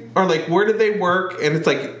name? Or like, where did they work? And it's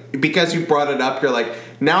like, because you brought it up, you're like,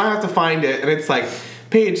 now I have to find it. And it's like,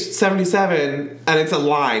 page 77, and it's a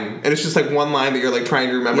line. And it's just like one line that you're like trying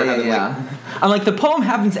to remember. Yeah. I'm like, the poem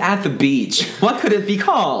happens at the beach. What could it be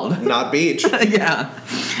called? Not Beach. Yeah.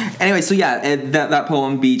 Anyway, so yeah, that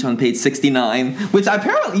poem, Beach, on page 69, which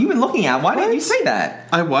apparently you've been looking at. Why didn't you say that?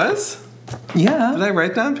 I was? Yeah. Did I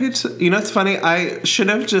write down page... You know, it's funny. I should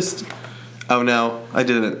have just... Oh, no. I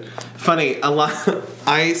didn't. Funny.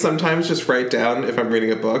 I sometimes just write down, if I'm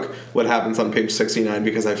reading a book, what happens on page 69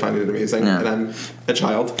 because I find it amazing. Yeah. And I'm a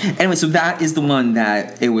child. Anyway, so that is the one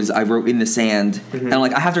that I wrote in the sand. Mm-hmm. And I'm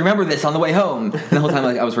like, I have to remember this on the way home. And the whole time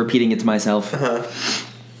I was repeating it to myself.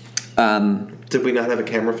 Did we not have a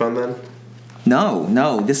camera phone then?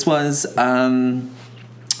 No. This was...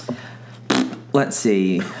 let's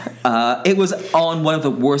see. It was on one of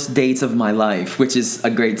the worst dates of my life, which is a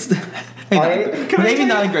great... Maybe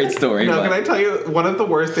not a great story. No, but. Can I tell you, one of the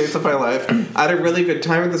worst dates of my life, I had a really good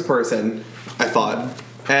time with this person, I thought.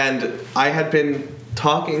 And I had been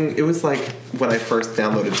talking, it was like when I first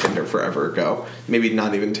downloaded Tinder forever ago. Maybe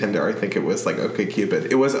not even Tinder, I think it was like OkCupid.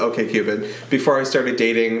 It was OkCupid. Before I started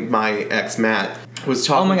dating my ex, Matt, was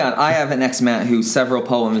talking... Oh my god, I have an ex, Matt, whose several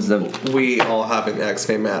poems of... We all have an ex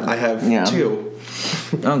named Matt. I have two.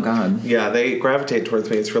 Oh god. Yeah, they gravitate towards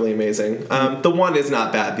me. It's really amazing. The one is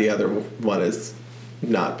not bad. The other one is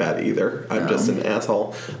not bad either. I'm just an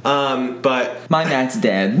asshole. But my Matt's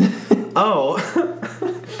dead. Oh,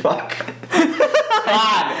 fuck.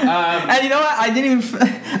 God. And you know what? I didn't even.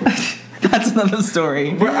 That's another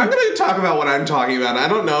story. I'm going to talk about what I'm talking about. I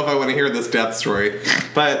don't know if I want to hear this death story,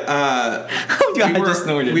 but oh god, I just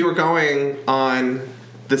snorted. We were going on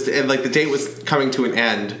this, and like the date was coming to an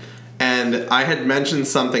end. And I had mentioned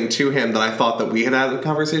something to him that I thought that we had a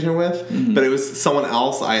conversation with, but it was someone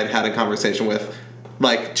else I had a conversation with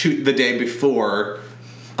like the day before,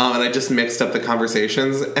 and I just mixed up the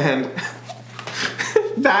conversations, and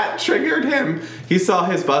that triggered him. He saw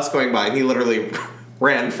his bus going by, and he literally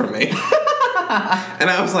ran from me. And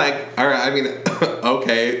I was like, all right, I mean,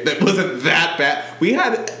 okay, that wasn't that bad. We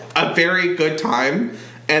had a very good time,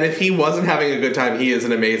 and if he wasn't having a good time, he is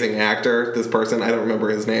an amazing actor, this person. I don't remember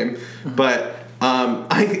his name. But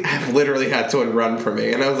I have literally had someone run from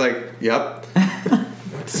me, and I was like, yep.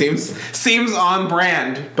 seems on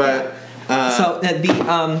brand, but...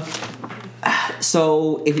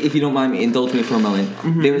 So if you don't mind me, indulge me for a moment.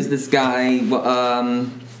 Mm-hmm. There was this guy,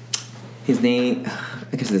 his name...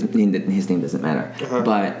 I guess his name doesn't matter. Uh-huh.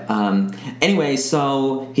 But anyway,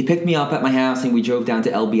 so he picked me up at my house and we drove down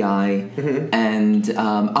to LBI. Mm-hmm. And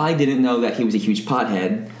I didn't know that he was a huge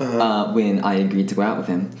pothead when I agreed to go out with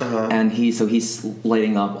him. Uh-huh. And he's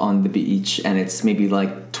lighting up on the beach, and it's maybe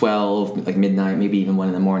like 12, like midnight, maybe even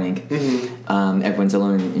 1 a.m. Mm-hmm. Everyone's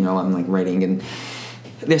alone, I'm like writing, and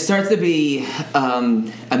there starts to be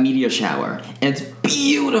a meteor shower, and it's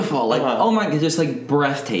beautiful. Like, oh my god, just like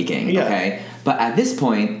breathtaking. Yeah. Okay. But at this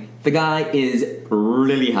point, the guy is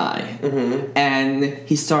really high. Mm-hmm. And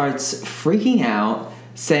he starts freaking out,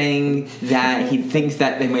 saying that he thinks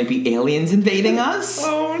that there might be aliens invading us.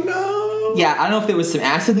 Oh, no. Yeah, I don't know if there was some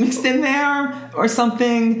acid mixed in there or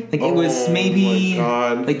something. Like, it was maybe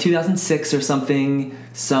like 2006 or something.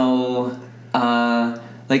 So,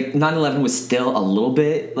 like 9/11 was still a little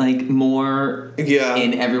bit like more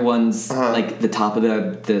in everyone's like the top of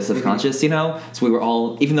the subconscious, So we were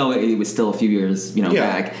all, even though it was still a few years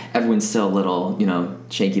back, everyone's still a little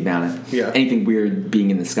shaky about it. Yeah. Anything weird being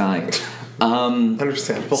in the sky.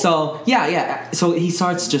 Understandable. So so he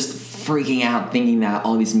starts just freaking out, thinking that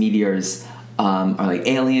all these meteors are like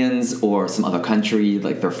aliens or some other country,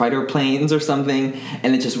 like their fighter planes or something,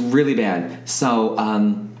 and it's just really bad. So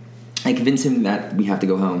I convinced him that we have to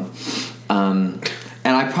go home.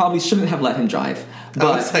 And I probably shouldn't have let him drive. But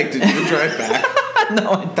I was like, did you drive back?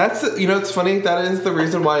 No. That's, it's funny. That is the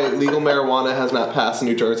reason why legal marijuana has not passed in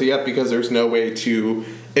New Jersey yet, because there's no way to,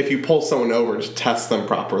 if you pull someone over, to test them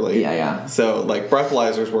properly. Yeah. So, like,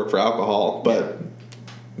 breathalyzers work for alcohol, but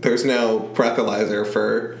there's no breathalyzer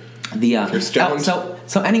for...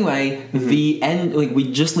 So anyway, the end, like, we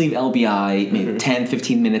just leave LBI maybe 10,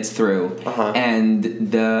 15 minutes through, and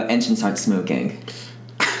the engine starts smoking.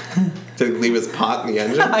 To leave his pot in the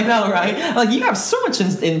engine? I know, right? Like, you have so much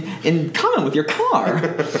in common with your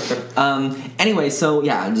car. Anyway, so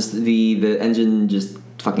just the engine just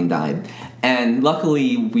fucking died. And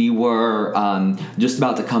luckily, we were just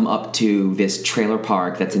about to come up to this trailer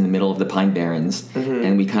park that's in the middle of the Pine Barrens,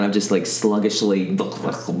 and we kind of just like sluggishly, the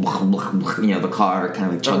car kind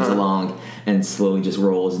of like chugs along and slowly just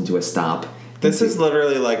rolls into a stop. This is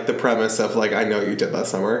literally like the premise of like I Know You Did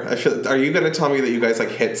Last Summer. Are you going to tell me that you guys like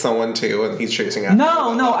hit someone too and he's chasing after?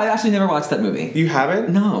 No, I actually never watched that movie. You haven't?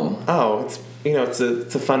 No. Oh, it's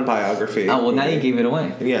a fun biography. Oh, well, now you gave it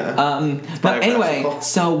away. Yeah. But anyway,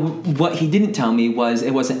 so what he didn't tell me was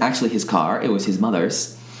it wasn't actually his car, it was his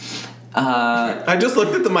mother's. I just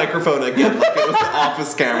looked at the microphone again like it was the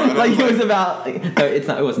office camera. Like it was about...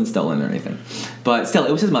 it wasn't stolen or anything. But still,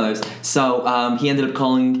 it was his mother's. So he ended up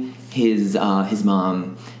calling his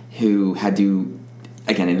mom, who had to,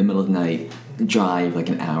 again, in the middle of the night, drive like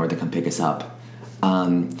an hour to come pick us up.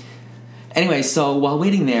 Anyway, so while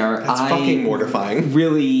waiting there, That's fucking mortifying.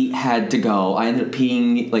 Really had to go. I ended up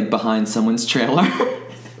peeing like behind someone's trailer.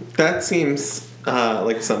 That seems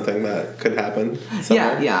like something that could happen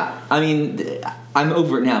somewhere. Yeah. I mean, I'm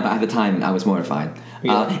over it now, but at the time I was mortified.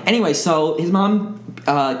 Yeah. Anyway, so his mom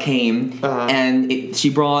came, and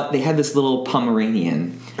they had this little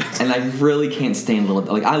Pomeranian. And I really can't stand little...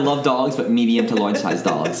 Like, I love dogs, but medium to large-sized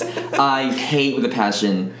dogs. I hate with a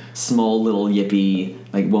passion small, little, yippy,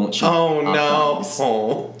 like, won't shut up dogs. Oh,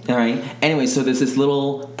 all right? Anyway, so there's this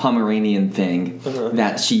little Pomeranian thing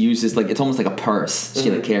that she uses, like, it's almost like a purse. She,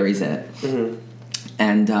 like, carries it. Mm-hmm.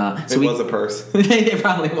 And, so it was a purse. It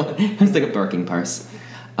probably was. It was like a Birkin purse.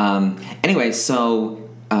 Anyway, so...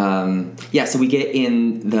 so we get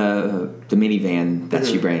in the minivan that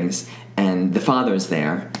she brings, and the father's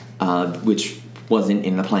there, which wasn't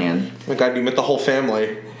in the plan. Oh my God, you met the whole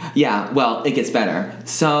family. Yeah, well, it gets better.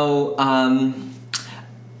 So,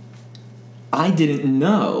 I didn't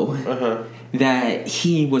know that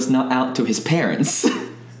he was not out to his parents.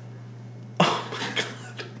 Oh my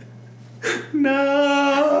God. No!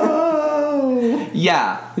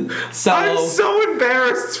 Yeah. So I'm so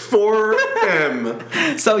embarrassed for him.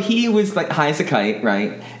 So he was like high as a kite,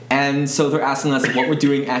 right? And so they're asking us what we're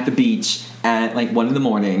doing at the beach at like 1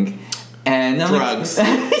 a.m. And drugs,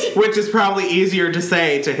 which is probably easier to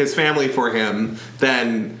say to his family for him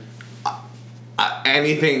than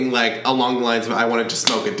anything like along the lines of I wanted to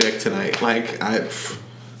smoke a dick tonight. Like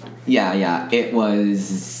Yeah, it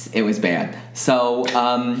was bad. So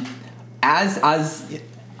as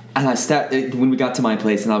I stepped when we got to my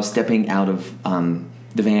place and I was stepping out of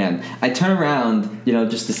the van, I turn around,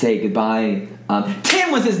 just to say goodbye.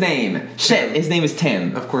 Tim was his name. Shit, his name is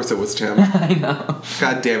Tim. Of course it was Tim. I know.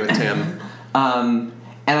 God damn it, Tim. And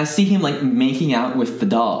I see him like making out with the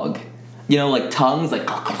dog. Like tongues, like.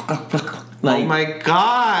 Oh my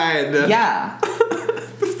god. Yeah. I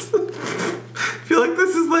feel like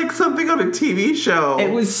this is like something on a TV show.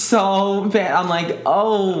 It was so bad. I'm like,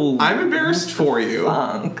 oh. I'm embarrassed for you.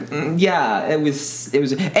 Fuck. Yeah, it was.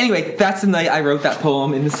 Anyway, that's the night I wrote that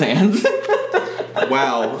poem in the sand.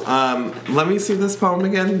 Wow. Let me see this poem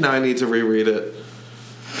again. Now I need to reread it.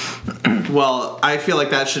 Well, I feel like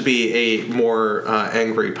that should be a more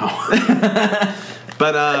angry poem.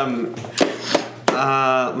 But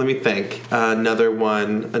let me think.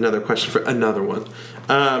 Another question for another one.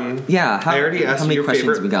 Yeah. I already asked how many your questions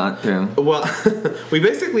favorite. We got through? Well,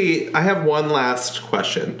 I have one last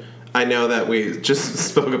question. I know that we just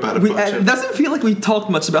spoke about a bunch It doesn't feel like we talked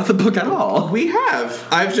much about the book at all. We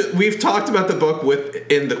have. We've talked about the book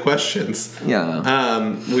within the questions.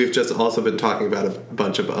 Yeah. We've just also been talking about a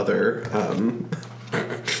bunch of other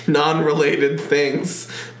non-related things,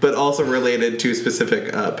 but also related to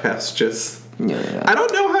specific passages. Yeah. I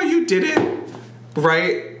don't know how you didn't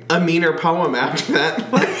write a meaner poem after that.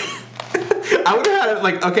 I would have had it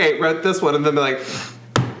like, okay, wrote this one, and then be like,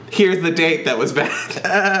 here's the date that was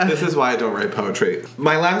bad. This is why I don't write poetry.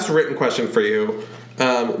 My last written question for you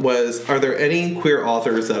was, are there any queer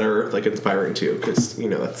authors that are like inspiring to you? Because,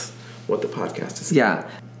 that's what the podcast is. Yeah.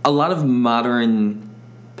 A lot of modern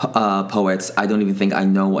poets I don't even think I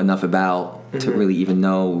know enough about to really even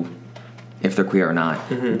know if they're queer or not.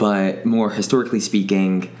 Mm-hmm. But more historically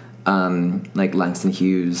speaking, like Langston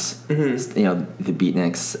Hughes, the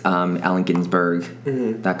Beatniks, Allen Ginsberg,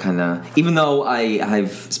 that kind of. Even though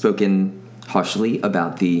I've spoken harshly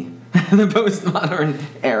about the postmodern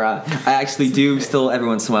era, I actually do still every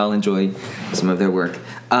once in a while enjoy some of their work.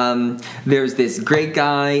 There's this great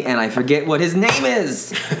guy, and I forget what his name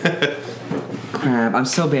is. Crap! I'm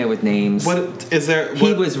so bad with names. What is there?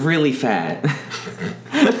 He was really fat.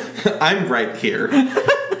 I'm right here.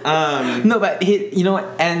 No, but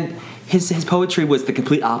and his poetry was the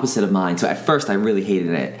complete opposite of mine. So at first I really hated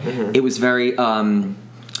it. Mm-hmm. It was very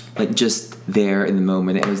like just there in the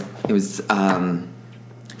moment. It was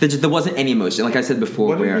there wasn't any emotion. Like I said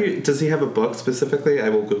before, does he have a book specifically? I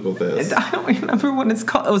will Google this. I don't remember what it's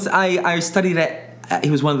called. I studied it. He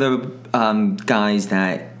was one of the guys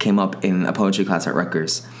that came up in a poetry class at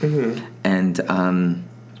Rutgers, and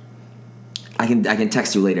I can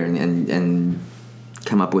text you later and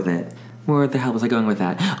come up with it. Where the hell was I going with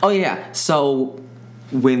that? Oh yeah. So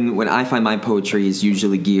when I find my poetry is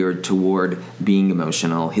usually geared toward being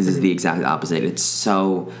emotional, his is the exact opposite. It's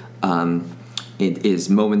so it is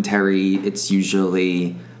momentary. It's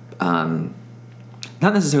usually not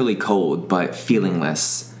necessarily cold, but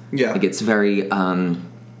feelingless. Yeah. Like it's very how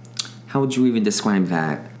would you even describe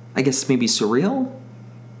that? I guess maybe surreal?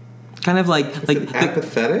 Kind of like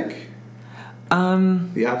apathetic?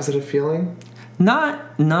 The opposite of feeling?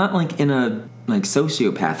 Not like in a like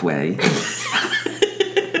sociopath way.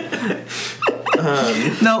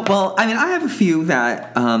 No, well, I mean, I have a few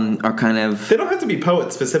that are kind of. They don't have to be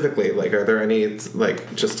poets specifically. Like, are there any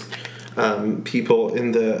like just people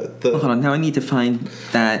in the? Hold on, now I need to find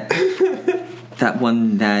that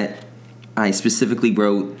one that I specifically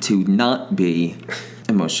wrote to not be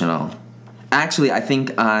emotional. Actually, I think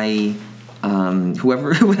whatever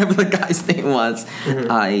the guy's name was,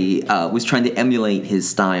 I was trying to emulate his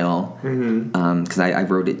style because I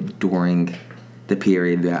wrote it during the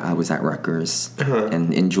period that I was at Rutgers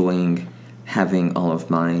and enjoying having all of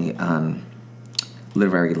my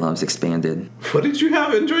literary loves expanded. What did you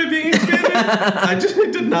have enjoy being expanded? I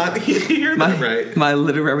did not hear that right. My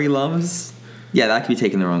literary loves? Yeah, that could be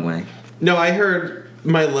taken the wrong way. No, I heard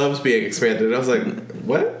my loves being expanded. I was like,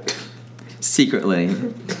 what? Secretly.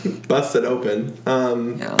 Busted open.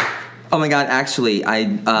 Yeah. Oh my god, actually, I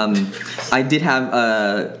did have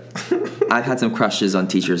I've had some crushes on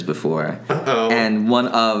teachers before. Uh-oh. And one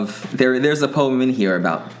of there's a poem in here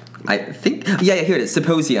about I think here it is,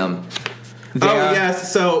 Symposium. Oh yes,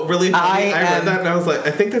 so really funny. I read that and I was like,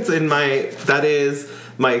 I think that's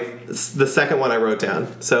the second one I wrote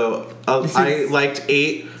down. So I liked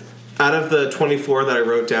 8 out of the 24 that I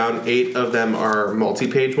wrote down. 8 of them are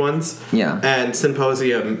multi-page ones. Yeah. And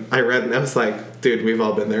Symposium, I read and I was like, dude, we've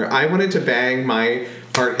all been there. I wanted to bang my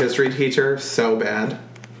art history teacher so bad.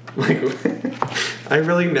 Like,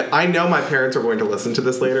 I know my parents are going to listen to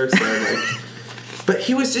this later, so like, but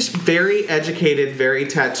he was just very educated, very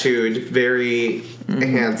tattooed, very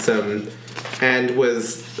handsome, and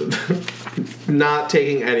was not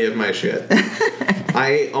taking any of my shit.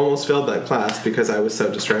 I almost failed that class because I was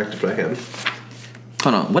so distracted by him.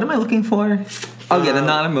 Hold on, what am I looking for? Oh yeah, the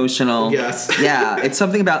non-emotional. Yes. Yeah, it's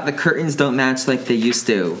something about the curtains don't match like they used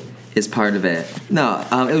to is part of it. No,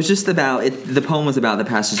 it was just about it. The poem was about the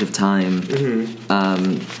passage of time,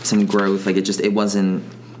 some growth. Like it wasn't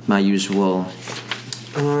my usual.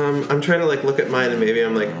 I'm trying to like look at mine and maybe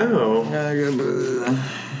I'm like, oh,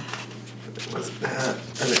 it wasn't that,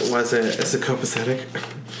 and it wasn't. Is it copacetic?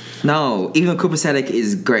 No, even though copacetic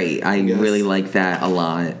is great, I really like that a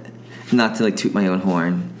lot. Not to like toot my own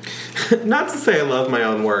horn. Not to say I love my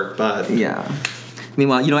own work, but yeah.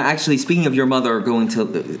 Meanwhile, actually, speaking of your mother going to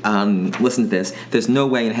listen to this, there's no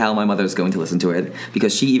way in hell my mother's going to listen to it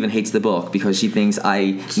because she even hates the book because she thinks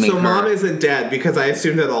I made her. Mom isn't dead because I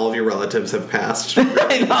assume that all of your relatives have passed.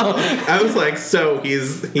 I know. I was like, so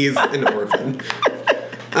he's an orphan.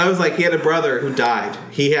 I was like, he had a brother who died.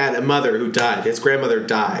 He had a mother who died. His grandmother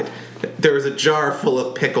died. There was a jar full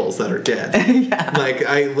of pickles that are dead. Yeah. Like,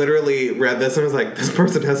 I literally read this and was like, this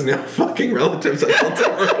person has no fucking relatives. I feel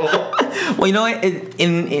terrible. Well, you know what?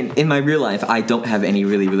 In my real life, I don't have any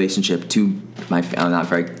really relationship to I'm not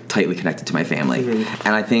very tightly connected to my family. Mm-hmm.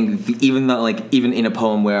 And I think even though, like, even in a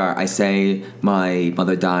poem where I say my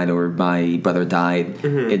mother died or my brother died,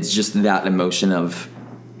 it's just that emotion of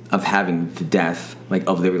having the death, like,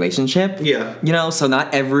 of the relationship. Yeah. So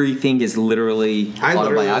not everything is literally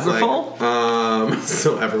autobiographical. Like,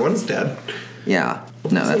 so everyone's dead. Yeah.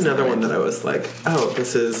 No, that's another one that I was like, oh,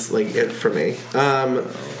 this is, like, it for me.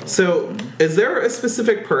 So is there a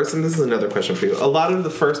specific person? This is another question for you. A lot of the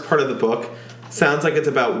first part of the book sounds like it's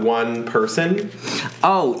about one person.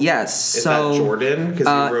 Oh, yes. Is that Jordan? Because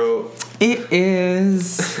you wrote... It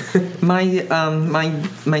is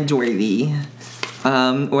my Doily.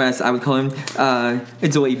 Or as I would call him,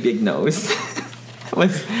 Doily Big Nose. Why?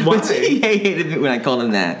 He hated me when I called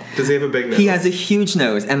him that. Does he have a big nose? He has a huge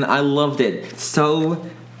nose, and I loved it so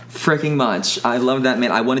freaking much. I loved that man.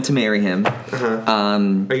 I wanted to marry him.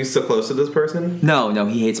 Are you still close to this person? No,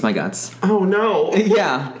 he hates my guts. Oh, no.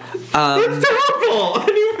 Yeah. That's terrible. And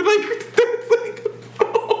you were like, that's like,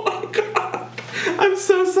 oh my God. I'm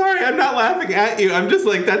so sorry. I'm not laughing at you. I'm just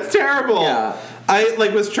like, that's terrible. Yeah. I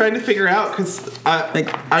was trying to figure out because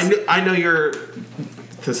I know you're.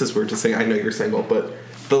 This is weird to say. I know you're single, but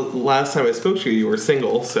the last time I spoke to you, you were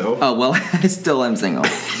single. So. Oh well, I still am single.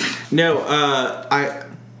 No,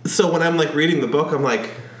 So when I'm like reading the book, I'm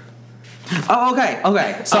like. Oh,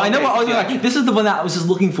 okay. So I know what I was like. This is the one that I was just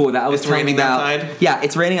looking for. That I was raining outside. Yeah,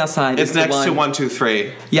 it's raining outside. It's next to 1, 2,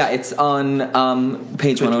 3. Yeah, it's on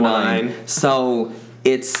page 109. So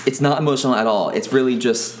it's not emotional at all. It's really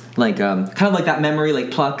just like kind of like that memory,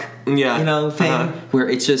 like pluck, thing where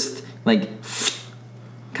it's just like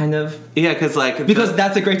kind of. Yeah, because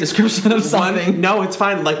that's a great description of something. No, it's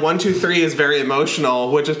fine. Like 1, 2, 3 is very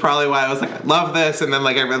emotional, which is probably why I was like, I love this, and then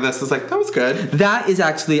like I read this, I was like, that was good. That is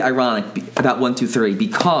actually ironic about 1, 2, 3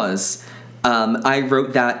 because I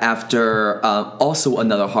wrote that after also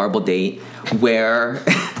another horrible date where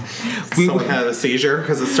someone had a seizure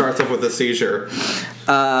because it starts off with a seizure.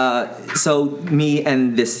 So me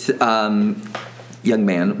and this young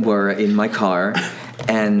man were in my car.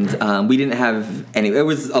 And we didn't have any. It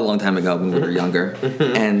was a long time ago when we were younger,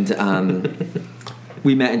 and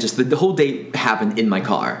we met, and just the whole date happened in my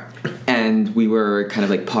car, and we were kind of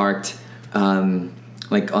like parked,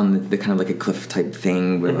 like on the kind of like a cliff type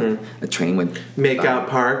thing where like a train would make out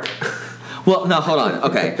park. Well, no, hold on.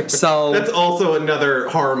 Okay, so that's also another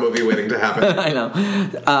horror movie waiting to happen. I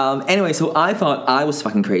know. Anyway, so I thought I was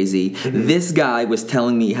fucking crazy. This guy was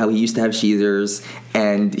telling me how he used to have seizures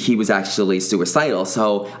and he was actually suicidal.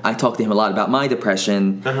 So I talked to him a lot about my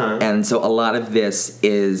depression, and so a lot of this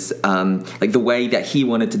is like the way that he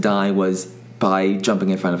wanted to die was by jumping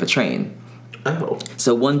in front of a train. Oh.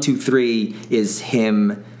 So 1, 2, 3 is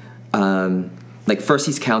him. Like first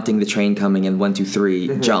he's counting the train coming, and 1, 2,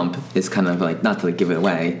 3 jump is kind of like not to like give it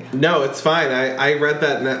away. No, it's fine. I read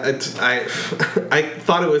that and I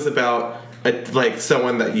thought it was about like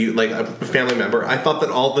someone that you like a family member. I thought that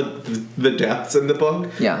all the deaths in the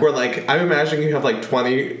book were like I'm imagining you have like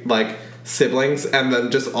 20 like siblings and then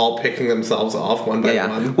just all picking themselves off one by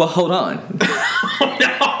one. Well, hold on. Oh,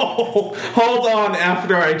 no. Whoa! Hold on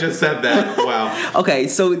after I just said that. Wow. Okay,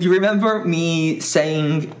 so you remember me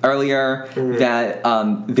saying earlier that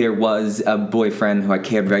there was a boyfriend who I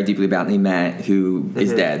cared very deeply about named Matt who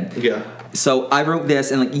is dead? Yeah. So I wrote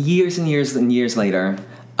this, and like years and years and years later,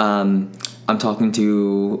 I'm talking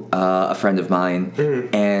to a friend of mine,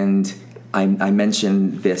 and I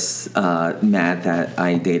mentioned this Matt that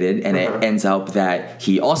I dated, and it ends up that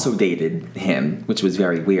he also dated him, which was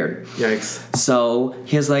very weird. Yikes. So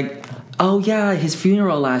he was like, oh yeah, his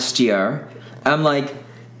funeral last year. I'm like,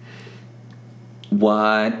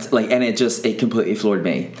 what? Like, and it completely floored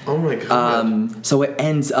me. Oh my god. So it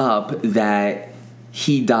ends up that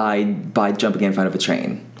he died by jumping in front of a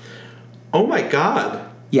train. Oh my god.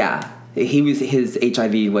 Yeah. His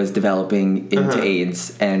HIV was developing into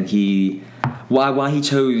AIDS, and why he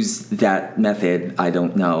chose that method, I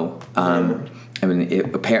don't know. I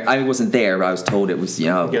mean, I wasn't there, but I was told it was,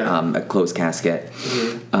 a closed casket.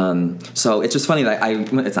 So it's just funny that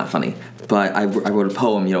it's not funny, but I wrote a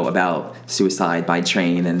poem, about suicide by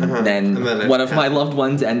train, and then one of my loved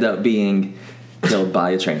ones ended up being killed by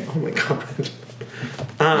a train. Oh my god.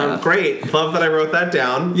 Great. Love that I wrote that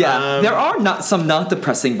down. Yeah. There are some not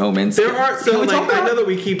depressing moments. There are. So, I know that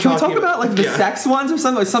we keep talking. Can we talk about, like, the sex ones or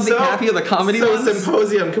something? Or something happy or the comedy ones? So,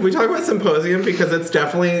 Symposium. Can we talk about Symposium? Because it's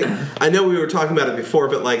definitely... I know we were talking about it before,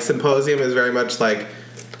 but, like, Symposium is very much like...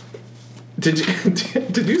 Did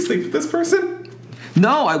you sleep with this person?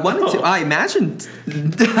 No, I wanted to. I imagined...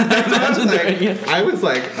 I was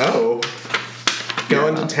like, oh...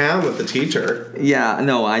 Going to town with the teacher. Yeah,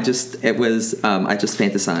 no, I just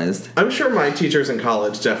fantasized. I'm sure my teachers in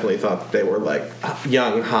college definitely thought they were, like,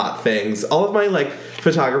 young, hot things. All of my, like,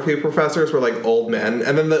 photography professors were, like, old men.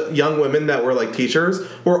 And then the young women that were, like, teachers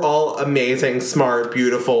were all amazing, smart,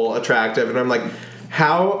 beautiful, attractive. And I'm like,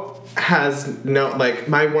 how has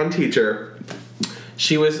my one teacher,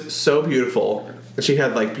 she was so beautiful. She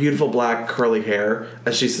had, like, beautiful black curly hair.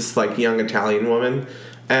 And she's this, like, young Italian woman.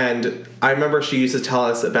 And I remember she used to tell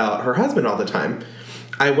us about her husband all the time.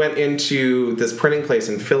 I went into this printing place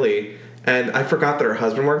in Philly, and I forgot that her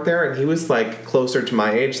husband worked there, and he was, like, closer to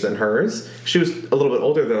my age than hers. She was a little bit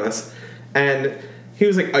older than us. And he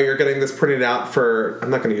was like, oh, you're getting this printed out for, I'm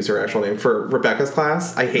not going to use her actual name, for Rebecca's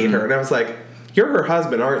class. I hate her. And I was like, you're her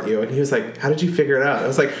husband, aren't you? And he was like, how did you figure it out? I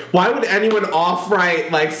was like, why would anyone off-right,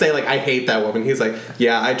 like, say, like, I hate that woman? He's like,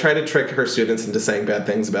 yeah, I try to trick her students into saying bad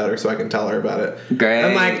things about her so I can tell her about it. Great.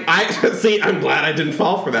 I'm like, I'm glad I didn't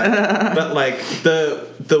fall for that. But, like, the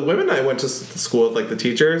women I went to school with, like, the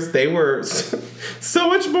teachers, they were so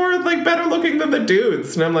much more, like, better looking than the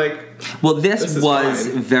dudes. And I'm like, well, this was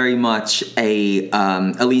fine. Very much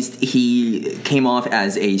at least he came off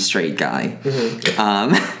as a straight guy.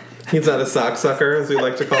 He's not a sock sucker, as we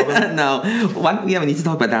like to call them. No, we need to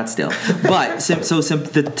talk about that still. But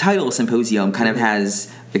the title Symposium kind of has,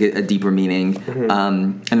 like, a deeper meaning. I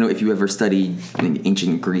don't know if you ever studied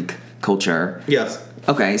ancient Greek culture. Yes.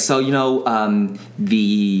 Okay, so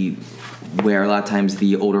where a lot of times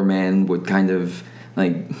the older men would kind of,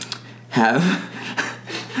 like, have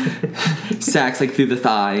sex, like, through the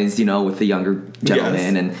thighs, with the younger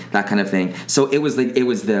gentleman, and that kind of thing. So it was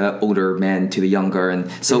the older men to the younger, and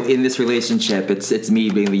so in this relationship, it's me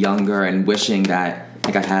being the younger and wishing that,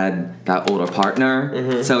 like, I had that older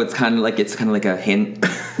partner. So it's kind of like a hint,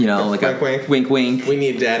 like wink, wink, wink. We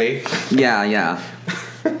need daddy. Yeah.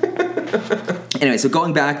 Anyway, so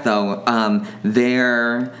going back though,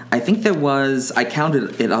 I think there was, I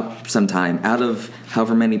counted it up sometime, out of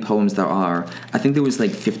however many poems there are, I think there was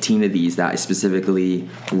like 15 of these that I specifically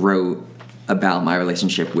wrote about my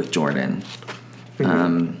relationship with Jordan.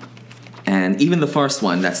 And even the first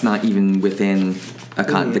one, that's not even within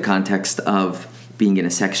the context of being in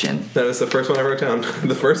a section. That is the first one I wrote down.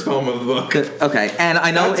 The first poem of the book. Okay, and I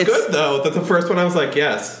know it's good though, that the first one I was like,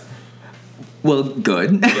 yes. Well,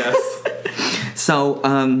 good. Yes. So,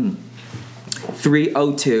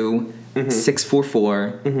 302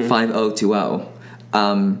 644 5020.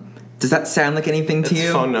 Does that sound like anything to you?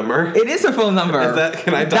 It's phone number. It is a phone number. Is that?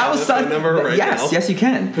 Can I dial the phone number right now? Yes, you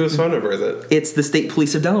can. Whose phone number is it? It's the State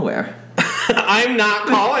Police of Delaware. I'm not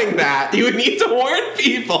calling that. You would need to warn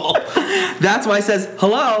people. That's why it says,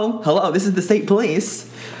 hello, this is the State Police.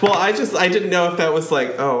 Well, I didn't know if that was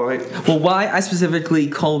like, Well, why I specifically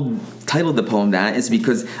titled the poem that is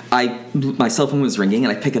because my cell phone was ringing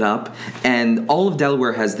and I pick it up, and all of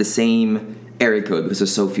Delaware has the same area code because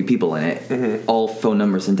there's so few people in it. All phone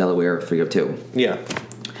numbers in Delaware are 302. Yeah.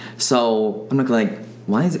 So I'm like,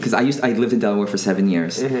 why is it? Because I lived in Delaware for 7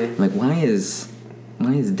 years. I'm like, why is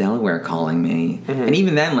why is Delaware calling me? And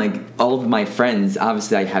even then, like, all of my friends,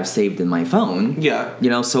 obviously I have saved in my phone. Yeah. You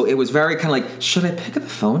know, so it was very kind of like, should I pick up the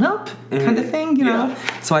phone up? Kind of thing, you know?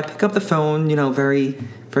 Yeah. So I pick up the phone, you know, very,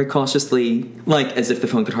 very cautiously, like, as if the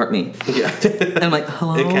phone could hurt me. Yeah. And I'm like,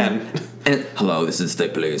 hello? It can. And, hello, this is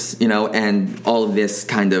State Police. You know, and all of this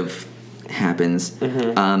kind of happens.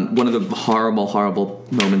 One of the horrible, horrible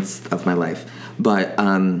moments of my life. But,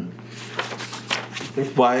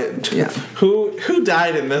 Why? Yeah. Who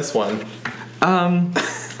died in this one?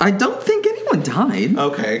 I don't think anyone died.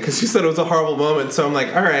 Okay, because you said it was a horrible moment, so I'm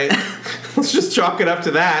like, all right, let's just chalk it up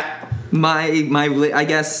to that. I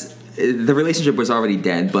guess the relationship was already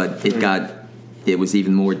dead, but it was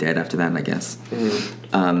even more dead after that, I guess.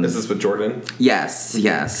 Is this with Jordan? Yes.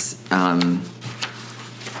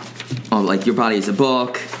 Oh, like Your Body is a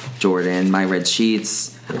Book, Jordan, My Red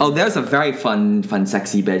Sheets. Oh, there's a very fun,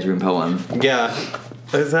 sexy bedroom poem. Yeah.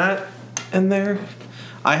 Is that in there?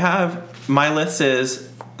 I have, my list is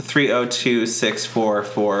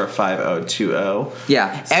 302-644-5020.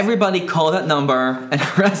 Yeah, everybody call that number and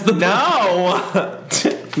arrest the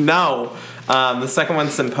book. No. The second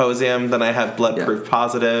one's Symposium. Then I have Blood Proof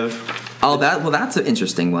Positive. Oh, that's an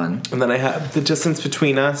interesting one. And then I have The Distance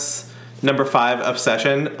Between Us. Number 5,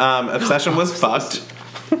 Obsession. Obsession was fucked.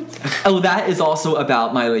 Oh, that is also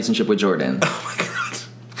about my relationship with Jordan. Oh my god.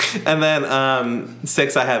 And then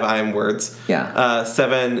 6, I have I Am Words. Yeah.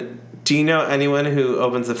 7, do you know anyone who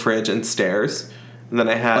opens the fridge and stares? And then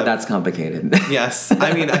I have... Oh, that's complicated. Yes.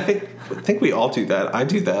 I mean, I think we all do that. I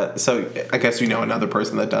do that. So I guess you know another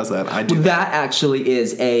person that does that. I do that actually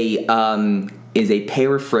is a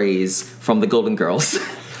paraphrase from the Golden Girls.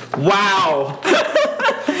 Wow.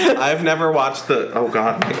 I've never watched oh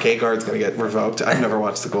god, my gay card's gonna get revoked. I've never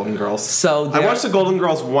watched the Golden Girls. So I watched the Golden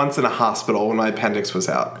Girls once in a hospital when my appendix was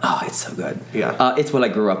out. Oh, it's so good. Yeah. It's what I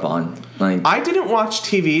grew up on. Like, I didn't watch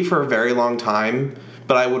TV for a very long time,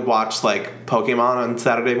 but I would watch like Pokemon on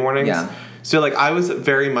Saturday mornings. Yeah. So like I was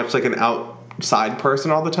very much like an outside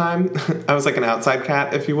person all the time. I was like an outside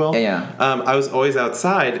cat, if you will. Yeah. I was always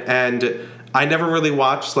outside, and I never really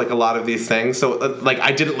watched like a lot of these things, so like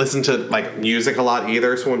I didn't listen to like music a lot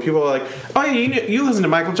either. So when people are like, "Oh, yeah, you listen to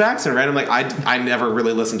Michael Jackson," right? I'm like, I never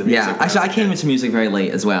really listened to music. Yeah, actually, I came into music very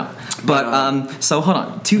late as well. But so hold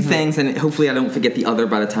on, 2 things, and hopefully I don't forget the other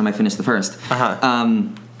by the time I finish the first.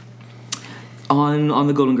 On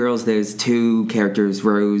the Golden Girls, there's 2 characters,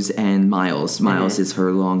 Rose and Miles. Miles is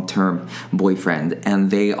her long-term boyfriend,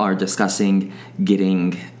 and they are discussing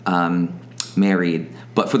getting married,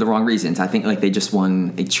 but for the wrong reasons. I think like they just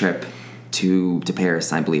won a trip to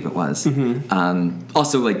Paris, I believe it was.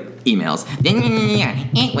 Also like emails.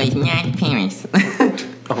 It was not Paris.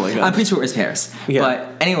 Oh my god. I'm pretty sure it was Paris. Yeah.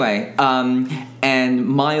 But anyway, and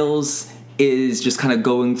Miles is just kind of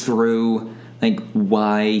going through like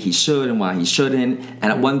why he should and why he shouldn't.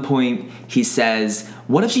 And at one point he says,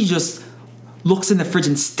 "What if she just looks in the fridge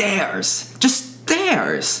and stares? Just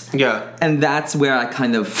stares." Yeah. And that's where I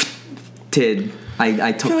kind of did.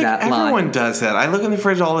 I took like that line. Everyone does that. I look in the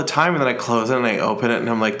fridge all the time, and then I close it and I open it, and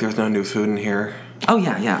I'm like, "There's no new food in here." Oh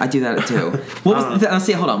yeah, I do that too. What was? Let's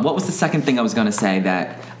see. Hold on. What was the second thing I was gonna say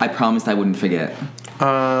that I promised I wouldn't forget?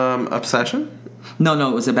 Obsession?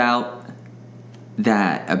 No, it was about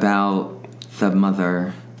the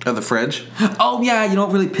mother. Oh, the fridge? Oh yeah, you know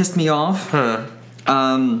what really pissed me off? Huh.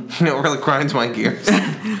 You know what really grinds my gears?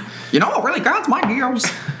 You know what really grinds my gears?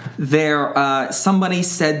 Somebody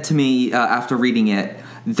said to me after reading it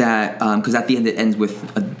that because at the end it ends with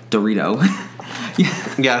a Dorito.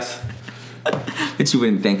 Yes. Which you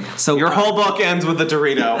wouldn't think. So your whole book ends with a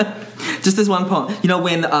Dorito. Just this one poem. You know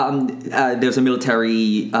when there's a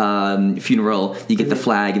military funeral, you get the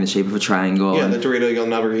flag in the shape of a triangle. Yeah, the Dorito you'll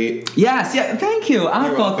never eat. Yes, yeah, thank you.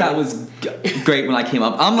 I thought that was great when I came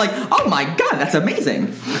up. I'm like, oh my god, that's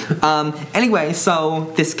amazing. Anyway,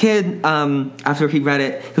 so this kid, after he read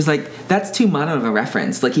it, he was like, that's too modern of a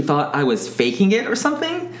reference. Like he thought I was faking it or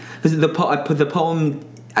something. Because I put the poem,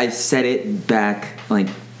 I said it back like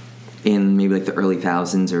in maybe like the early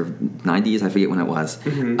 2000s or 90s, I forget when it was.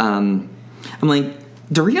 I'm like,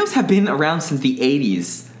 Doritos have been around since the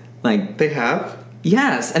 80s. Like they have?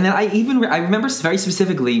 Yes, and then I remember very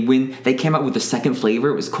specifically when they came out with the second flavor,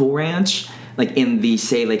 it was Cool Ranch, like in the,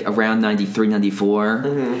 say, like around 93,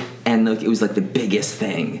 94, and like, it was like the biggest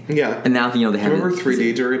thing. Yeah. And now, you know, they have... Remember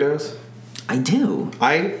 3D Doritos? I do.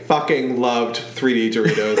 I fucking loved 3D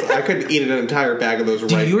Doritos. I could eat an entire bag of those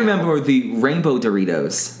right now. Do you remember the Rainbow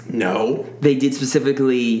Doritos? No. They did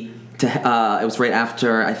specifically to... it was right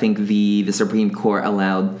after, I think, the Supreme Court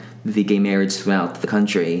allowed the gay marriage throughout the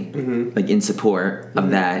country. Like, in support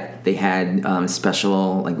of that, they had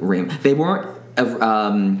special, like, they weren't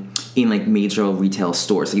in like major retail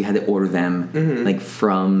stores. So you had to order them like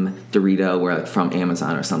from Dorito or like, from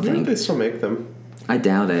Amazon or something. Maybe they still make them. I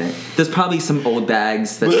doubt it. There's probably some old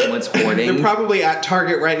bags that someone's hoarding. They're probably at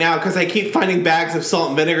Target right now because I keep finding bags of salt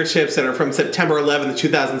and vinegar chips that are from September 11th,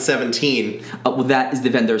 2017. Well, that is the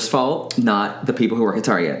vendor's fault, not the people who work at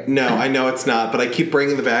Target. No, I know it's not, but I keep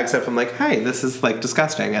bringing the bags up. I'm like, hey, this is like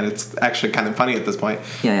disgusting, and it's actually kind of funny at this point.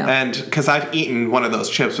 Yeah. And because I've eaten one of those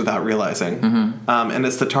chips without realizing. And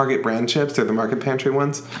it's the Target brand chips. They're the Market Pantry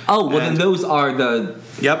ones. Oh, well, then those are the...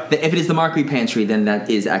 Yep. If it is the Market Pantry, then that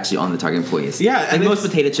is actually on the Target employees. Yeah. Like most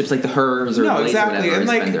potato chips, like the Hers or no, Lay's exactly. or whatever, And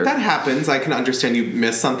like vendor. that happens. I can understand you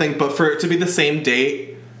missed something, but for it to be the same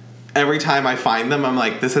date every time I find them, I'm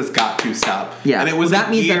like, this has got to stop. Yeah. And it was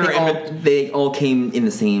that means year that they all came in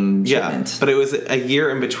the same shipment. but it was a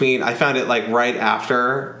year in between. I found it like right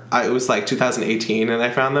after. It was like 2018, and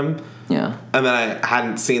I found them. Yeah. And then I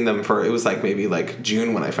hadn't seen them for, it was like maybe like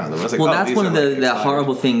June when I found them. I was like, well, oh, that's these one are of like the expired.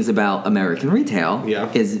 horrible things about American retail.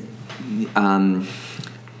 Yeah. Is,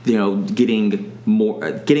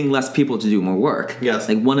 getting less people to do more work. Yes.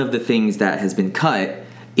 Like one of the things that has been cut,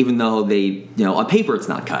 even though they, on paper it's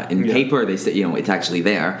not cut. In paper they say, it's actually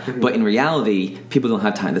there. But in reality, people don't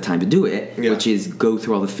have the time to do it, which is go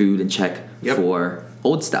through all the food and check for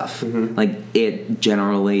old stuff. Like it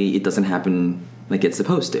doesn't happen like it's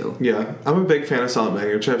supposed to. Yeah. I'm a big fan of salt and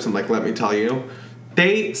vinegar chips, and like, let me tell you,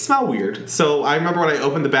 they smell weird. So I remember when I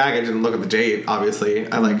opened the bag, I didn't look at the date, obviously.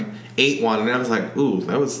 I like ate one, and I was like, ooh,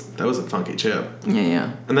 that was a funky chip.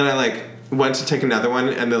 Yeah. And then I like went to take another one,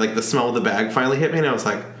 and the smell of the bag finally hit me, and I was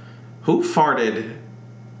like, who farted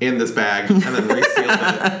in this bag and then resealed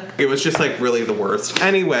it? It was just like really the worst.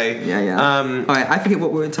 Anyway. Yeah. All right, I forget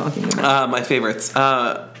what we were talking about. My favorites.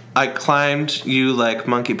 I climbed You Like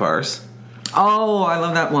Monkey Bars. Oh, I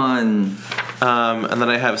love that one. And then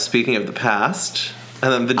I have Speaking of the Past.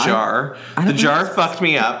 And then the jar. The jar fucked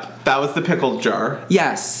me up. That was the pickled jar.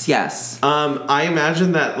 Yes. I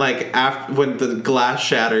imagine that like when the glass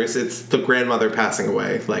shatters, it's the grandmother passing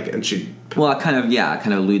away. Like, and she. Well, I kind of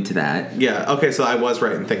allude to that. Yeah. Okay. So I was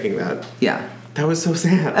right in thinking that. Yeah. That was so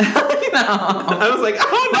sad. I was like,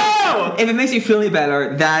 oh no! If it makes you feel any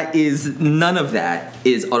better, none of that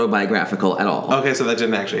is autobiographical at all. Okay, so that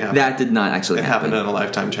didn't actually happen. That did not actually happen. It happened in a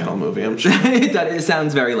Lifetime Channel movie, I'm sure. It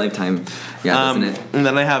sounds very Lifetime. Yeah, doesn't it? And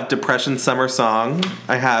then I have Depression Summer Song.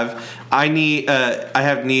 I have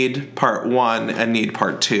Need Part 1 and Need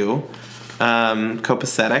Part 2.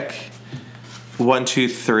 Copacetic. 1, 2,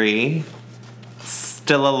 3.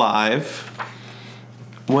 Still Alive.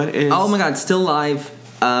 What is... Oh my god, Still Alive.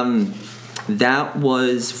 That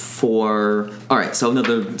was for... Alright, so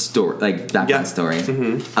another story, like background story.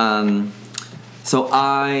 Mm-hmm. So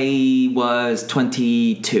I was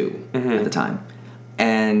 22 at the time.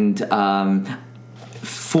 And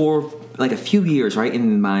for like a few years, right,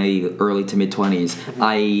 in my early to mid-20s,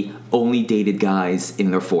 I only dated guys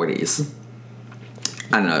in their 40s.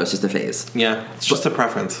 I don't know, it's just a phase. Yeah, it's just a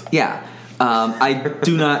preference. Yeah. I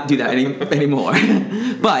do not do that anymore.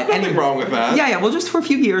 But nothing wrong with that. Yeah. Well, just for a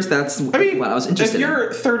few years, that's what I was interested in. If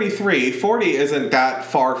you're 33, 40 isn't that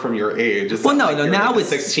far from your age. It's now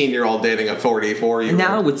it's a 16-year-old dating a 44-year-old.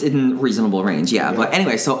 Now it's in reasonable range. Yeah. But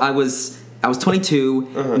anyway, so I was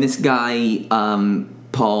 22, and this guy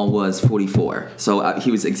Paul was 44, so he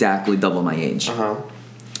was exactly double my age.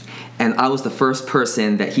 And I was the first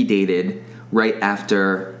person that he dated right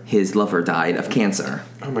after his lover died of cancer.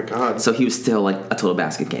 Oh my god. So he was still like a total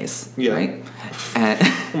basket case. Yeah. Right? And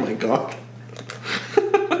oh my god.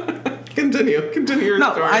 Continue your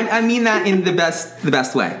story. I mean that in the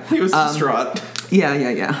best way. He was distraught.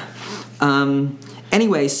 Yeah.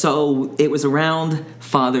 Anyway, so it was around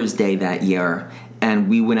Father's Day that year, and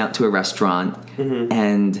we went out to a restaurant,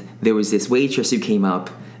 and there was this waitress who came up,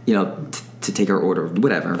 to take our order,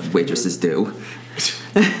 whatever waitresses do.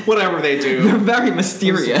 Whatever they do. They're very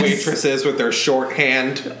mysterious. Those waitresses with their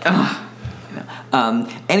shorthand.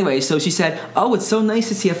 Anyway, so she said, "Oh, it's so nice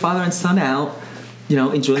to see a father and son out,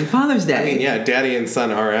 enjoying Father's Day." I mean, yeah, daddy and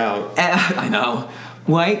son are out. I know,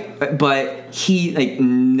 right? But he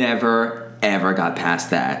never ever got past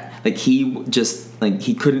that. Like he just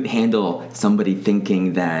he couldn't handle somebody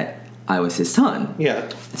thinking that I was his son. Yeah.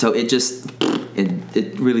 So it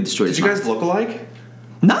really destroyed his Did you guys look alike?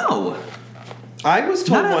 No. I was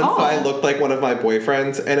told Not at once all. that I looked like one of my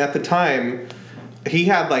boyfriends, and at the time, he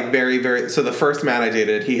had very, very... So the first man I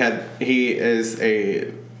dated, he is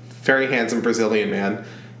a very handsome Brazilian man.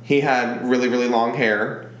 He had really, really long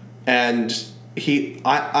hair, and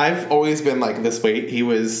I've always been this weight. He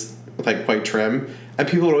was quite trim, and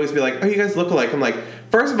people would always be like, "Oh, you guys look alike." I'm like,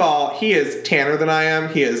 first of all, he is tanner than I am.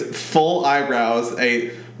 He has full eyebrows, a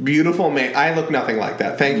beautiful man. I look nothing like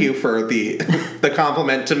that. Thank you for the the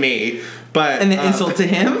compliment to me. But And the insult to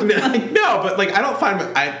him? No, but like I don't find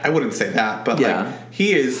I wouldn't say that, but like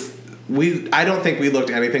he is. I don't think we looked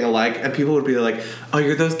anything alike, and people would be like, "Oh,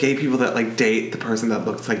 you're those gay people that like date the person that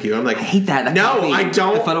looks like you." I'm like, I hate that. No, I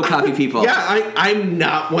don't. The photocopy people. Yeah, I'm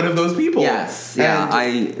not one of those people. Yes. Yeah.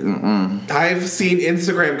 I've seen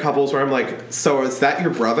Instagram couples where I'm like, "So is that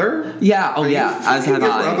your brother?" Yeah. Oh, Are yeah. you As have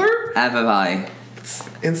your I. brother? As have I.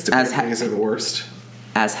 Instagram guys are the worst.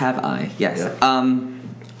 As have I. Yes. Yeah.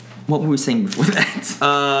 What were we saying before that?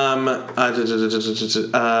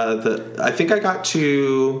 I think I got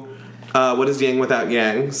to what is yin without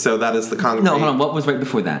yang? So that is the concrete. No, hold on. What was right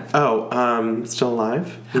before that? Oh, still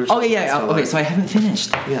alive? Oh yeah. Okay, so I haven't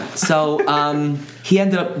finished. Yeah. So he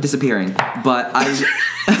ended up disappearing, but I.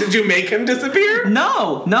 Did you make him disappear?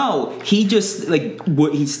 No. He just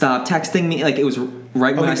he stopped texting me. Like it was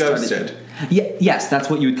right when I started. Ghosted. Yeah. Yes, that's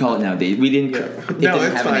what you would call it nowadays. We didn't. Yeah. It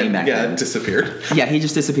didn't have fine. a name back then. It disappeared. Yeah, he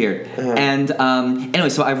just disappeared. Uh-huh. And anyway,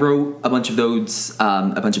 so I wrote a bunch of those,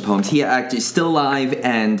 a bunch of poems. He actually is still alive,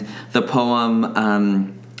 and the poem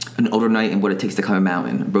 "An Older Knight" and "What It Takes to Climb a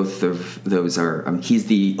Mountain." Both of those are. He's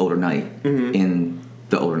the older knight in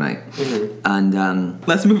The Older Knight. And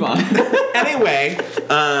let's move on. Anyway,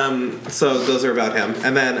 so those are about him,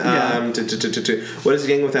 and then what is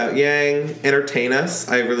yin without yang? Entertain Us.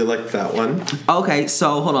 I really liked that one. Okay,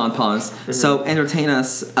 so hold on, pause. So Entertain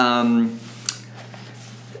Us.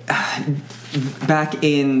 Back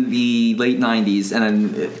in the late 90s,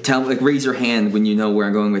 and then raise your hand when you know where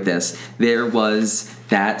I'm going with this. There was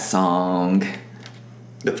that song.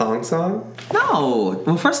 The thong song? No.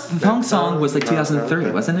 Well, first the thong song was like 2003,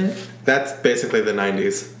 okay. wasn't it? That's basically the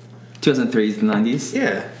 90s. 2003 is the 90s?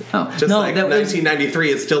 Yeah. Oh. Just no, like that 1993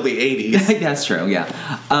 is still the 80s. That's true, yeah.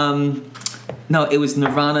 No, it was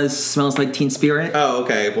Nirvana's "Smells Like Teen Spirit." Oh,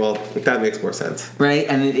 okay. Well, that makes more sense. Right?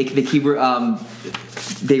 And they keep...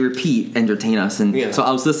 they repeat "Entertain Us," and so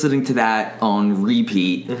I was listening to that on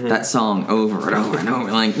repeat, that song over and over and over,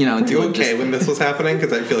 like Were you okay when this was happening?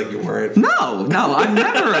 Because I feel like you weren't. No, I'm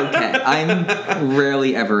never okay. I'm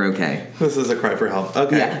rarely ever okay. This is a cry for help.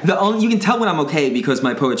 Okay. Yeah, you can tell when I'm okay because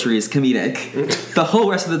my poetry is comedic. The whole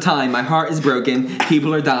rest of the time, my heart is broken.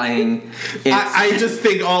 People are dying. I just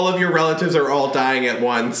think all of your relatives are all dying at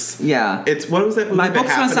once. Yeah. It's what was that movie? My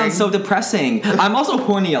book's gonna sound so depressing. I'm also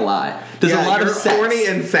horny a lot. There's a lot of sex. Horny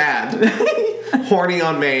and sad. Horny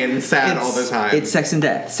on Maine, sad all the time. It's sex and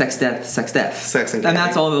death. Sex, death, sex, death. Sex and And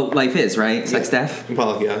that's all life is, right? Sex, death?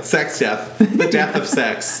 Well, yeah. Sex, death. The death of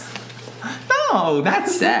sex. No,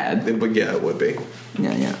 that's sad. Yeah, it would be.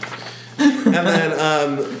 Yeah. And then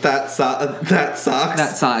that sucks. That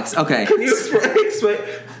sucks. Okay. Can you explain?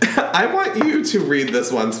 I want you to read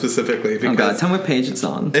this one specifically because oh god, tell me what page it's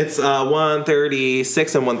on. It's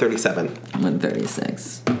 136 and 137.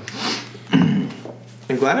 136.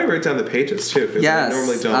 I'm glad I wrote down the pages too. Because yes, I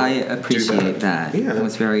normally don't. I appreciate that. Yeah, it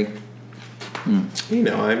was very. You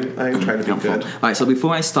know, I'm trying to be helpful. good. All right, so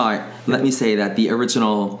before I start, let me say that the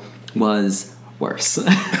original was worse.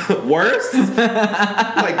 Worse?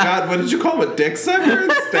 My God, what did you call him, a dick sucker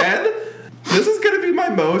instead? This is gonna be my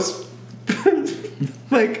most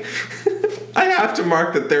like. I have to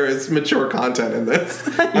mark that there is mature content in this.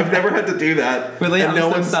 I've never had to do that. Really? And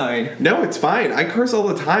I'm so sorry. No, it's fine. I curse all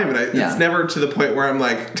the time, and it's never to the point where I'm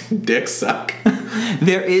like, dick suck.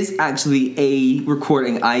 There is actually a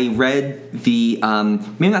recording. I read the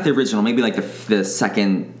maybe not the original, maybe like the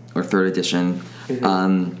second or third edition.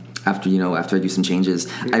 After I do some changes,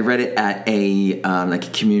 I read it at a like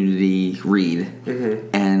a community read,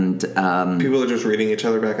 and people are just reading each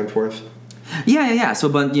other back and forth. Yeah. So,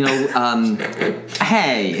 but hey,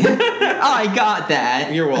 I got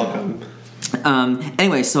that. You're welcome.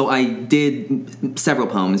 Anyway, so I did several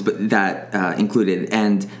poems, but that included,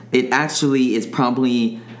 and it actually is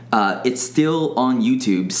probably it's still on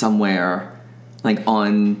YouTube somewhere, like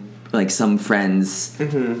on like some friends,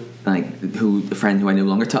 like a friend who I no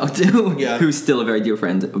longer talk to, who's still a very dear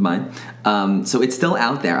friend of mine. So it's still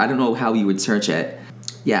out there. I don't know how you would search it.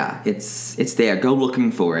 Yeah, it's there. Go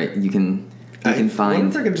looking for it. You can find. I wonder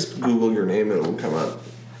if I can just Google your name and it'll come up.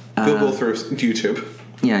 Google through YouTube.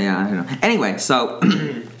 Yeah, I don't know. Anyway, so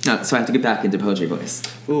so I have to get back into poetry voice.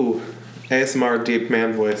 Ooh, ASMR deep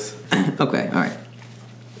man voice. Okay, all right.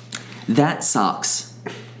 That sucks.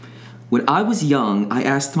 When I was young, I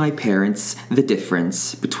asked my parents the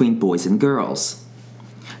difference between boys and girls.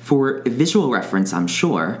 For visual reference, I'm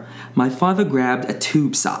sure, my father grabbed a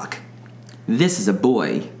tube sock. "This is a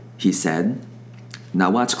boy," he said.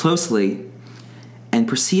 "Now watch closely." and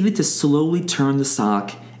proceeded to slowly turn the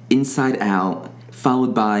sock inside out,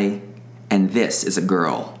 followed by, "And this is a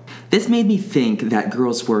girl." This made me think that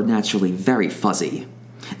girls were naturally very fuzzy,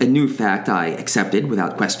 a new fact I accepted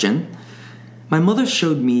without question. My mother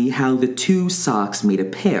showed me how the two socks made a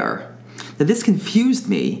pair. Now, this confused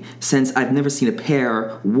me since I've never seen a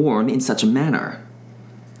pair worn in such a manner.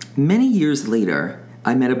 Many years later,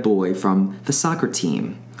 I met a boy from the soccer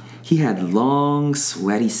team. He had long,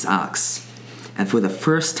 sweaty socks, and for the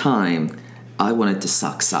first time, I wanted to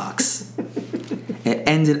suck socks. It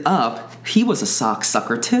ended up, he was a sock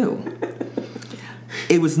sucker too.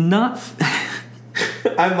 It was not...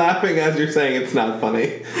 I'm laughing as you're saying it's not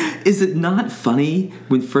funny. Is it not funny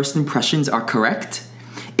when first impressions are correct?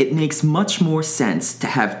 It makes much more sense to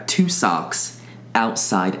have two socks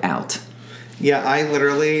outside out. Yeah, I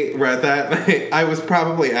literally read that. I was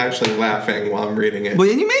probably actually laughing while I'm reading it. Well,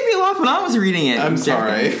 you made me laugh when I was reading it. I'm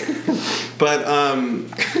sorry. But,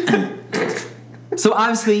 So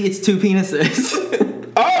obviously it's two penises.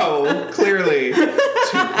 Oh, clearly. Two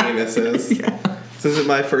penises. Yeah. This isn't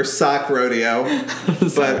my first sock rodeo.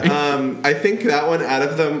 But I think that one out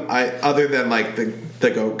of them, other than like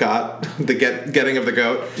the goat got, the getting of the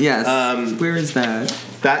goat. Yes. Where is that?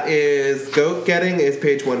 That is, goat getting is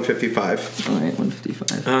page 155. All right,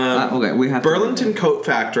 155. Okay, we have Burlington Coat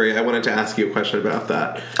Factory. I wanted to ask you a question about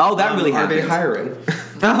that. Oh, that really happened. Are they hiring?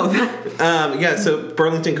 Oh, that. Yeah, so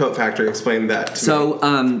Burlington Coat Factory, explain that to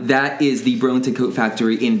me. That is the Burlington Coat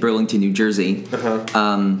Factory in Burlington, New Jersey.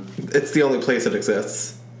 It's the only place that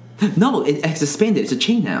exists. No, it's expanded. It's a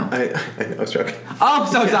chain now. I know, I was joking. Oh,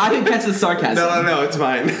 so I didn't catch the sarcasm. No, it's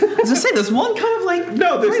fine. I was gonna say, there's one kind of like...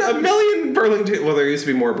 No, there's a million Burlington... Well, there used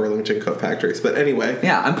to be more Burlington Coat Factories, but anyway.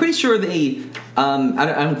 Yeah, I'm pretty sure they... I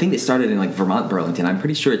don't think they started in like Vermont, Burlington. I'm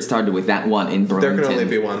pretty sure it started with that one in Burlington. There can only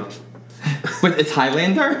be one. But it's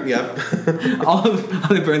Highlander? Yep. all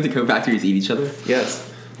the Burlington Coat Factories eat each other?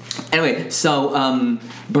 Yes. Anyway, so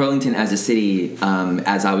Burlington as a city,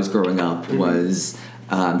 as I was growing up, was...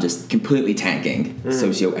 just completely tanking,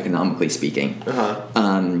 socioeconomically speaking.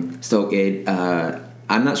 So it,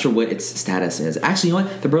 I'm not sure what its status is. Actually, you know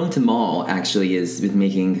what? The Burlington Mall actually is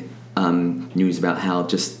making news about how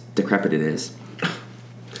just decrepit it is.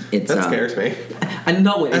 That scares me. I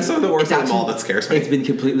know. That's some of the worst in the mall that scares me. It's been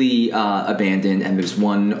completely abandoned, and there's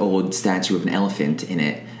one old statue of an elephant in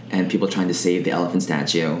it, and people trying to save the elephant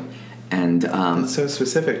statue. And it's so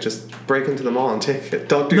specific. Just break into the mall and take it.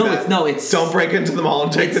 Don't do that. Don't break into the mall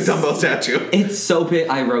and take the Dumbo statue. It's so big.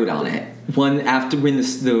 I rode on it. When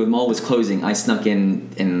the mall was closing, I snuck in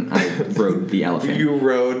and I rode the elephant. You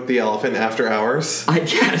rode the elephant after hours? I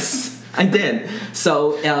guess I did.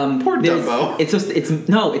 So poor Dumbo.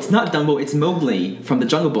 It's not Dumbo. It's Mowgli from the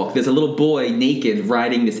Jungle Book. There's a little boy naked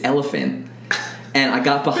riding this elephant. And I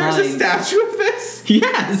got behind... There's a statue of this?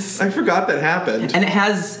 Yes! I forgot that happened. And it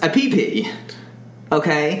has a pee-pee.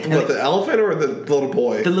 Okay? What, the elephant or the little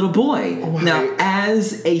boy? The little boy. Oh, now,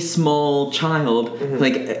 as a small child,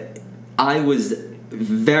 I was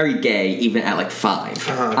very gay even at 5.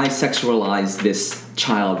 I sexualized this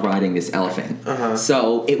child riding this elephant.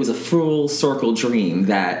 So it was a full circle dream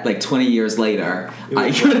that 20 years later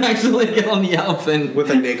I could actually get on the elephant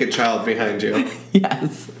with a naked child behind you.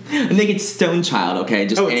 Yes, a naked stone child. Okay,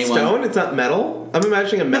 just it's stone. It's not metal. I'm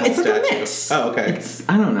imagining a metal statue. It's a mix. Oh, okay.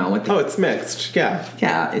 I don't know what. It's mixed. Yeah.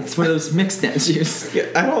 Yeah, it's one of those mixed statues. Yeah,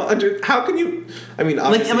 I don't how can you? I mean,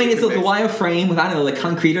 obviously it's like a wire frame with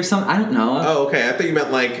concrete or something. I don't know. Oh, okay. I thought you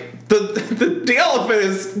meant the elephant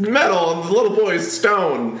is metal and the little boy is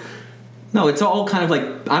stone. No, it's all kind of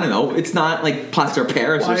I don't know. It's not like plaster of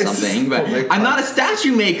Paris or something. But I'm not a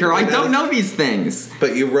statue maker. I don't know these things.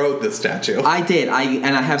 But you wrote the statue. I did.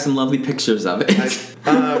 And I have some lovely pictures of it.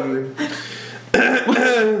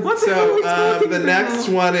 The next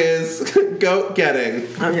one is goat getting.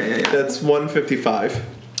 Oh yeah. That's 155.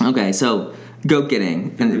 Okay, so goat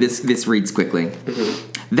getting, and this reads quickly.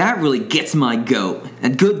 That really gets my goat,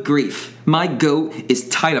 and good grief, my goat is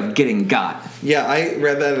tired of getting got. Yeah, I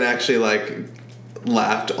read that and actually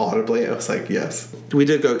laughed audibly. I was like, yes, we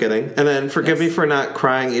did goat getting, and then forgive me for not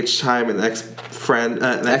crying each time an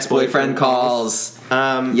ex-boyfriend calls.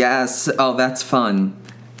 Yes, oh, that's fun.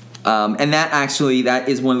 And that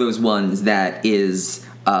is one of those ones that is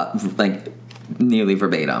nearly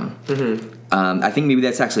verbatim. I think maybe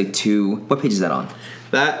that's actually 2. What page is that on?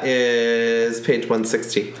 That is page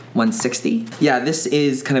 160. 160? Yeah, this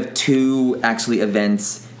is kind of 2 actually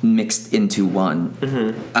events mixed into one.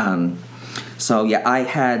 So yeah, I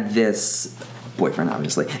had this boyfriend,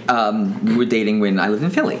 obviously. We were dating when I lived in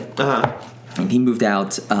Philly. And he moved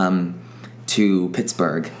out to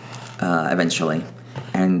Pittsburgh eventually.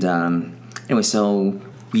 And Anyway, so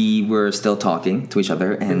we were still talking to each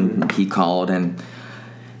other, and he called, and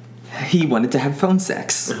he wanted to have phone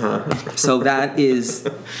sex. So that is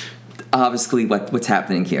obviously what's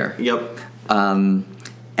happening here. Yep.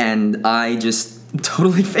 And I just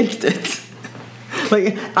totally faked it.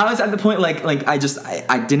 Like, I was at the point, like I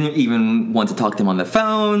didn't even want to talk to him on the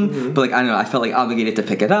phone, but, like, I don't know, I felt, like, obligated to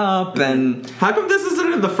pick it up, and... How come this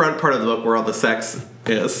isn't in the front part of the book where all the sex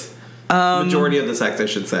is? Majority of the sex, I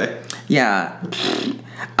should say. Yeah.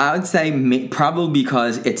 I would say probably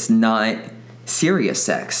because it's not serious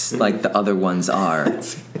sex like the other ones are.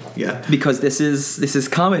 Yeah. Because this is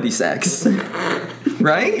comedy sex.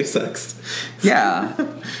 Right? Sex. Yeah.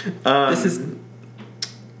 This is...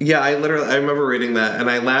 Yeah, I remember reading that, and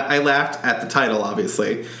I laughed at the title,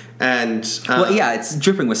 obviously, and well, yeah, it's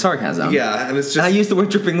dripping with sarcasm. Yeah, and it's just... And I use the word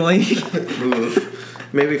drippingly.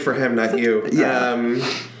 Maybe for him, not you. Yeah.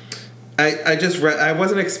 I just read... I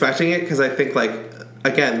wasn't expecting it, because I think, like,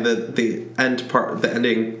 again, the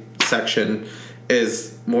ending section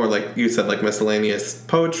is more, like you said, like, miscellaneous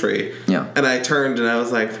poetry. Yeah. And I turned and I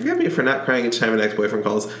was like, forgive me for not crying each time an ex-boyfriend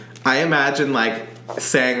calls. I imagine, like,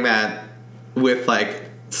 saying that with, like,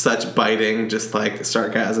 such biting, just, like,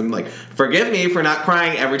 sarcasm, like, forgive me for not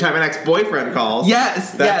crying every time an ex-boyfriend calls.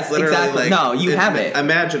 Yes, That's yes, exactly. Like, no, you have it.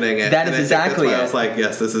 Imagining it. That is exactly it. I was like,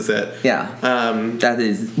 yes, this is it. Yeah. That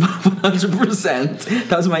is 100%.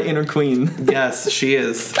 That was my inner queen. Yes, she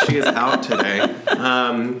is. She is out today.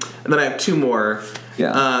 And then I have two more.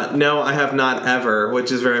 Yeah. No, I have not ever, which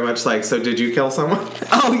is very much like, so did you kill someone?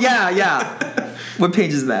 Oh, yeah. What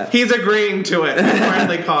page is that? He's agreeing to it. I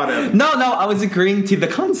finally caught him. No, I was agreeing to the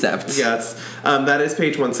concept. Yes. That is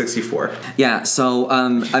page 164. Yeah, so,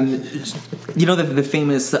 you know the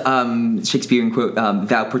famous Shakespearean quote,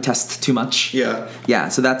 thou protest too much? Yeah. Yeah,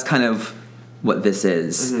 so that's kind of what this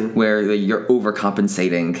is, where you're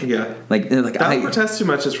overcompensating. Yeah. Like Thou protest too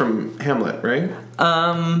much is from Hamlet, right?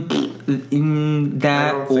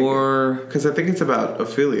 That or... Because I think it's about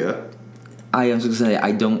Ophelia. I was going to say,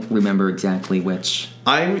 I don't remember exactly which.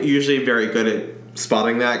 I'm usually very good at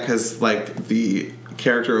spotting that because, like, the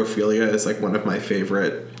character Ophelia is, like, one of my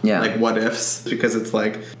favorite, like, what-ifs. Because it's,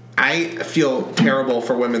 like, I feel terrible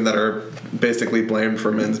for women that are basically blamed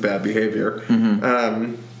for men's bad behavior.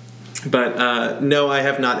 But no, I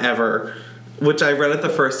have not ever... Which I read it the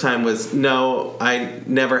first time was, no, I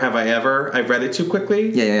never have I ever. I read it too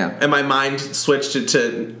quickly. Yeah. And my mind switched it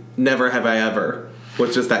to never have I ever.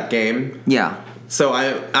 Which is that game. Yeah. So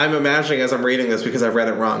I'm imagining as I'm reading this, because I read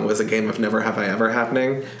it wrong, was a game of Never Have I Ever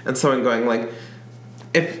happening. And so I'm going like,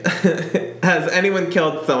 if has anyone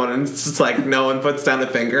killed someone? And it's just like no one puts down a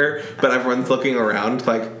finger, but everyone's looking around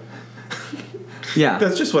like, yeah.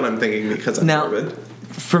 That's just what I'm thinking because I'm morbid.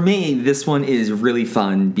 For me, this one is really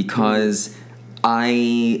fun because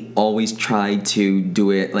I always try to do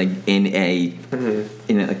it like in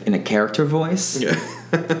a character voice. Yeah.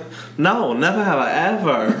 No, never have I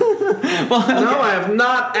ever. Well, okay. No, I have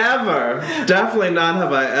not ever. Definitely not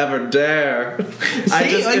have I ever dare.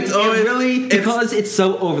 It's always really because it's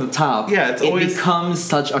so over the top. Yeah, it becomes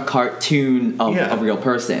such a cartoon of a real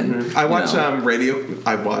person. I watch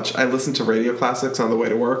I listen to radio classics on the way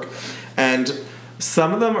to work, and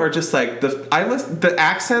some of them are just like the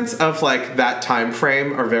accents of like that time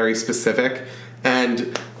frame are very specific.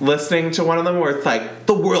 And listening to one of them where it's like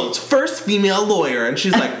the world's first female lawyer, and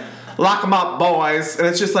she's like, "Lock 'em up, boys," and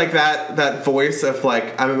it's just like that voice of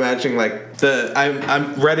like I'm imagining like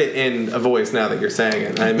I'm read it in a voice now that you're saying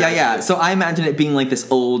it. Yeah. So I imagine it being like this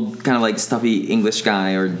old kind of like stuffy English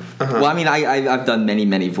guy, or well, I mean I've done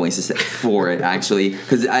many voices for it actually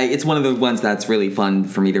because it's one of the ones that's really fun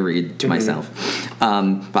for me to read to myself.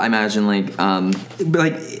 But I imagine like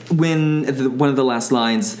when one of the last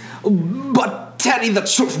lines, but. Tell you the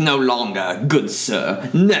truth no longer, good sir.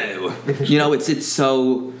 No. It's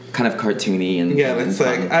so kind of cartoony and it's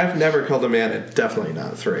like I've never killed a man at definitely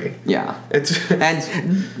not 3. Yeah. And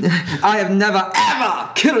I have never ever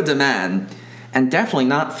killed a man, and definitely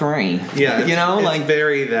not 3. Yeah. It's like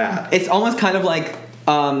very that. It's almost kind of like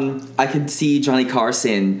I could see Johnny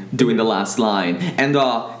Carson doing the last line, and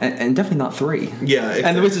definitely not 3. Yeah,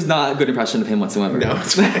 and which is not a good impression of him whatsoever. No,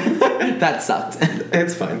 it's fine. That sucked.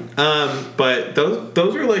 It's fine. But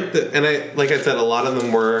those are like like I said, a lot of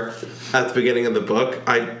them were at the beginning of the book.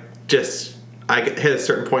 I hit a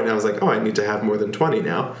certain point and I was like, oh, I need to have more than 20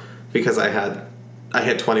 now because I had I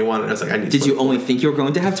hit 21, and I was like, I need. Did 24. you only think you were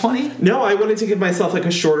going to have 20? No, I wanted to give myself like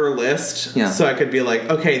a shorter list, so I could be like,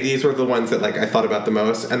 okay, these were the ones that like I thought about the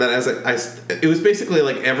most, and then as it was basically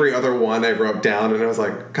like every other one I wrote down, and I was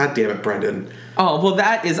like, God damn it, Brendan. Oh, well,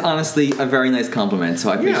 that is honestly a very nice compliment, so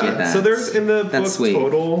I appreciate that. So there's in the book sweet.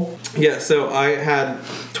 total. Yeah, so I had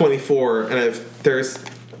 24, and there's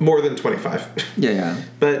more than 25. Yeah.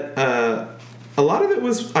 But a lot of it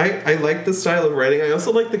was I like the style of writing. I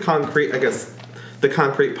also like the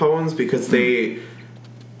concrete poems because they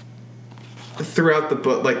throughout the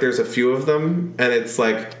book, like there's a few of them, and it's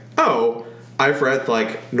like, oh, I've read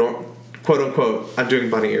like quote unquote, I'm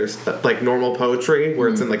doing bunny ears, like normal poetry where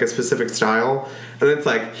it's in like a specific style, and it's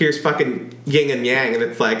like, here's fucking yin and yang, and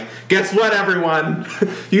it's like, guess what, everyone,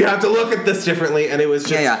 you have to look at this differently. And it was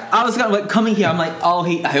just I was gonna coming here, I'm like, oh,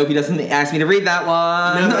 I hope he doesn't ask me to read that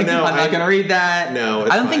one. No, I'm not gonna read that. No,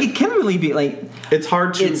 I don't think it can really be like. It's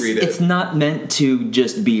hard to read it. It's not meant to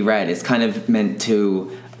just be read. It's kind of meant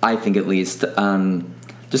to, I think at least,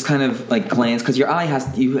 just kind of like glance, because your eye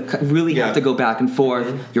you really have to go back and forth.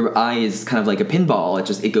 Mm-hmm. Your eye is kind of like a pinball.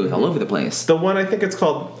 It goes all over the place. The one, I think it's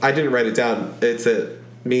called, I didn't write it down. It's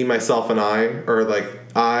me, myself, and I, or like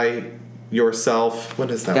I, yourself.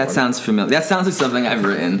 What is that? That sounds familiar. That sounds like something I've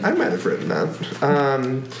written. I might have written that.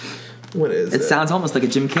 What is it? It sounds almost like a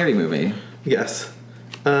Jim Carrey movie. Yes.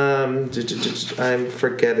 I'm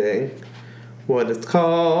forgetting what it's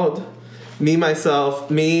called. Me, myself,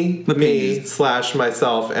 me, /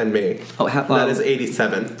 myself, and me. Oh, that is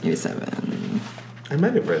 87. 87. I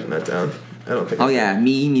might have written that down. I don't think. Oh yeah,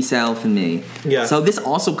 me, myself, and me. Yeah. So this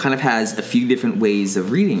also kind of has a few different ways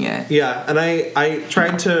of reading it. Yeah, and I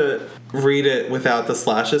tried to read it without the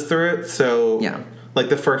slashes through it. So like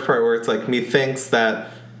the first part where it's like, methinks that.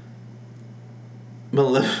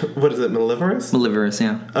 What is it? Melliverous? Melliverous,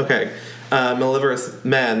 yeah. Okay. Melliverous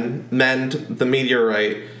men mend the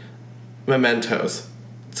meteorite mementos.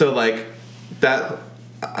 So like that,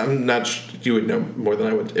 I'm not you would know more than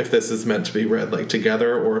I would if this is meant to be read like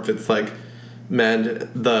together, or if it's like mend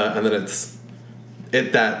and then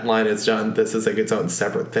that line is done. This is like its own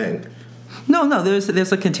separate thing. No,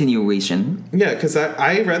 there's a continuation. Yeah, because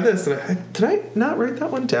I read this and did I not write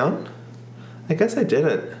that one down? I guess I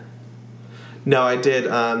didn't. No, I did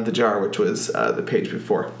the jar, which was the page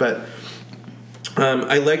before. But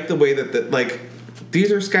I like the way that like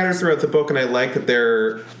these are scattered throughout the book, and I like that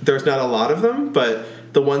there's not a lot of them, but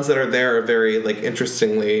the ones that are there are very like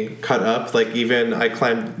interestingly cut up. Like even I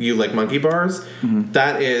climbed you like monkey bars. Mm-hmm.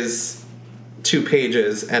 That is 2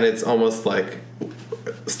 pages, and it's almost like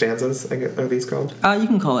stanzas, I guess, are these called? You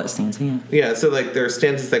can call it stanza, yeah. Yeah, so like there are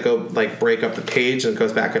stanzas that go like break up the page and it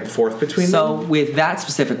goes back and forth between them. So with that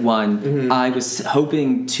specific one, I was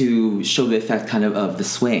hoping to show the effect kind of the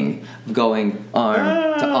swing, going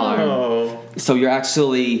arm to arm. So you're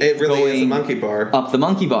actually it really going is a monkey bar. Up the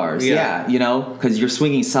monkey bars, yeah, because you're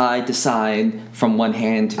swinging side to side from one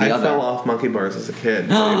hand to the other. I fell off monkey bars as a kid,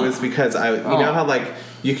 but it was because you know how like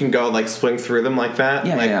you can go like swing through them like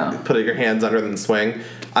that, put your hands under them and swing.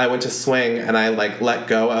 I went to swing and I like let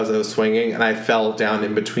go as I was swinging, and I fell down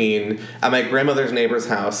in between. At my grandmother's neighbor's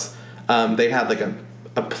house, they had like a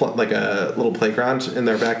little playground in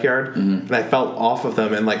their backyard, and I fell off of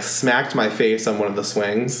them and like smacked my face on one of the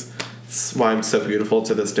swings. That's why I'm so beautiful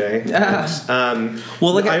to this day. And,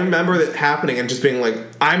 I remember that happening and just being like,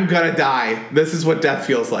 I'm gonna die. This is what death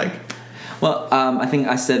feels like. Well, I think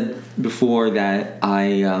I said before that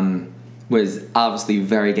I was obviously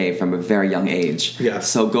very gay from a very young age. Yes.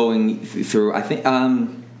 So going through, I think, that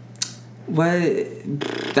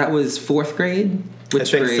was 4th grade?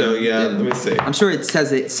 Which I think grade? so, yeah. Let me see. I'm sure it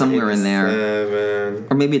says it somewhere in there. 7.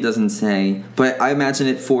 Or maybe it doesn't say. But I imagine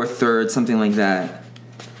it 4th, 3rd, something like that.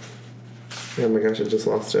 Oh my gosh, I just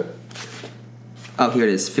lost it. Oh, here it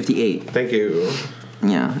is, 58. Thank you.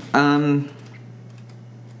 Yeah.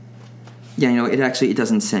 Yeah, it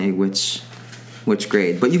doesn't say which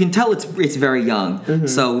grade, but you can tell it's very young. Mm-hmm.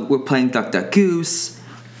 So we're playing Duck Duck Goose.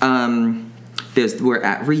 We're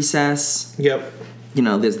at recess. Yep.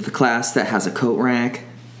 There's the class that has a coat rack.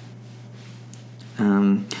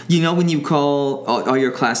 When you call all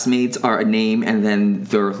your classmates are a name and then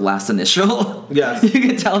their last initial. Yes. You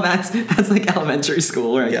can tell that's like elementary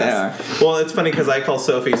school right there. Well, it's funny because I call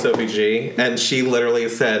Sophie G, and she literally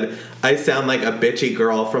said, I sound like a bitchy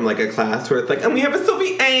girl from like a class where it's like, and we have a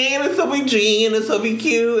Sophie A and a Sophie G and a Sophie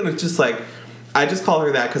Q, and it's just like, I just call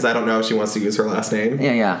her that because I don't know if she wants to use her last name.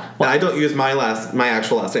 Yeah. Well, I don't use my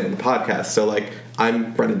actual last name in the podcast, so like,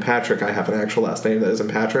 I'm Brendan Patrick. I have an actual last name that isn't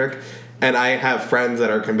Patrick. And I have friends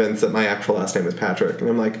that are convinced that my actual last name is Patrick. And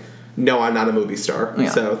I'm like, no, I'm not a movie star. Yeah.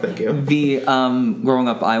 So thank you. The growing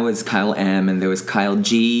up, I was Kyle M, and there was Kyle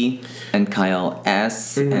G, and Kyle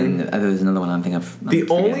S, and there was another one I'm thinking of. The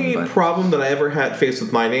only problem that I ever had faced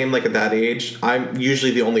with my name, like at that age, I'm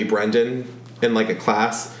usually the only Brendan in like a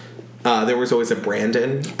class. There was always a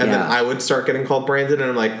Brandon, and then I would start getting called Brandon, and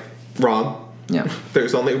I'm like, wrong. Yeah.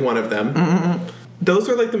 There's only one of them. Mm-hmm. Those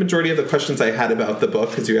were like the majority of the questions I had about the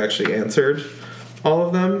book, because you actually answered all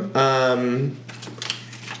of them.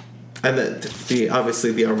 And the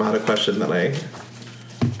obviously the Armada question that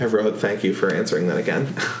I wrote, thank you for answering that again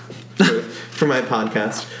for my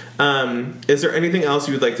podcast. Is there anything else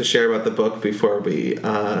you would like to share about the book before we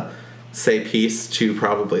say peace to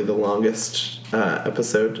probably the longest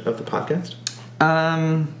episode of the podcast?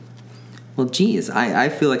 Well, geez, I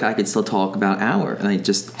feel like I could still talk about an hour, like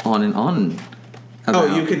just on and on.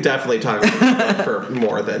 Oh, you could definitely talk about this book for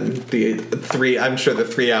more than the 3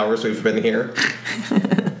 hours we've been here.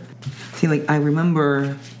 See, like, I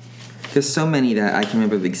remember, there's so many that I can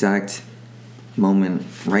remember the exact moment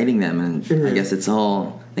writing them, and I guess it's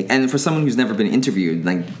all, like, and for someone who's never been interviewed,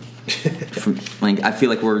 like, I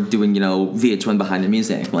feel like we're doing, VH1 behind the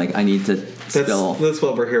music. Like, I need to spill. That's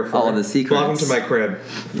what we're here for. All the secrets. Welcome to my crib.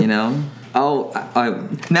 Oh,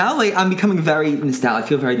 now like I'm becoming very nostalgic. I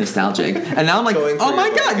feel very nostalgic, and now I'm like, oh my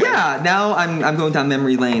god, yeah. Now I'm going down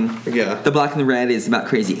memory lane. Yeah. The Black and the Red is about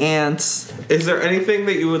crazy ants. Is there anything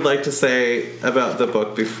that you would like to say about the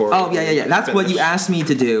book before? Oh yeah. That's what you asked me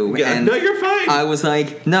to do. Yeah. And no, you're fine. I was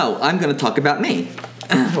like, no, I'm going to talk about me.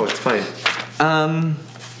 Oh, it's fine.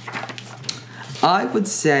 I would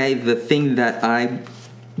say the thing that I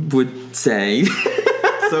would say.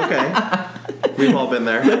 It's okay. We've all been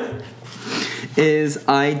there. Is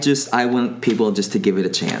I want people just to give it a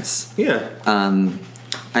chance. Yeah.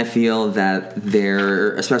 I feel that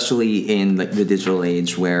there, especially in like the digital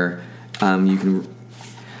age where you can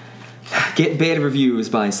get bad reviews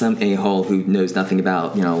by some a-hole who knows nothing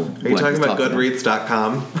about, Are you talking about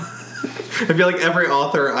Goodreads.com? I feel like every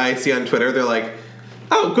author I see on Twitter, they're like,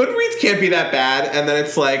 oh, Goodreads can't be that bad. And then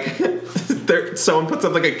it's like, someone puts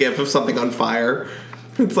up like a GIF of something on fire.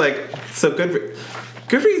 It's like, so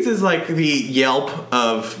Goodreads is like the Yelp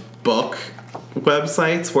of book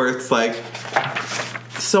websites, where it's like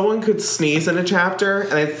someone could sneeze in a chapter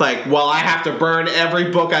and it's like, well, I have to burn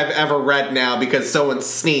every book I've ever read now because someone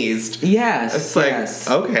sneezed. Yes. It's like,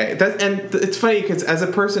 okay. And it's funny because as a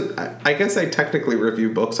person, I guess I technically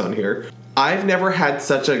review books on here. I've never had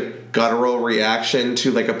such a guttural reaction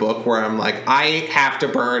to like a book where I'm like, I have to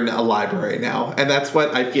burn a library now. And that's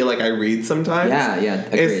what I feel like I read sometimes. Yeah,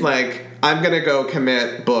 agreed. It's like, I'm going to go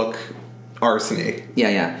commit book arsony.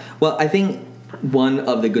 Yeah. Well, I think one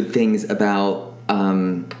of the good things about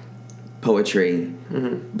poetry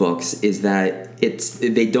books is that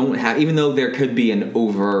they don't have, even though there could be an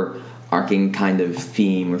overarching kind of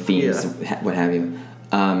theme or themes, what have you,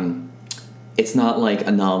 it's not like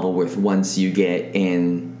a novel where once you get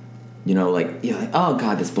in, you're like, oh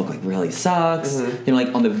god, this book like really sucks.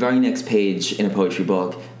 Like on the very next page in a poetry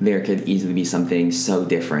book, there could easily be something so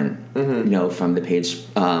different, from the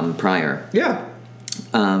page prior. Yeah.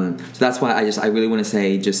 So that's why I really want to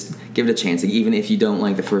say, just give it a chance. Like, even if you don't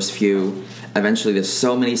like the first few, eventually there's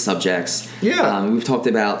so many subjects. Yeah. We've talked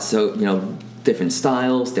about different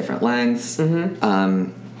styles, different lengths.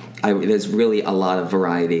 There's really a lot of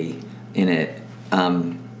variety in it.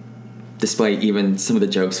 Despite even some of the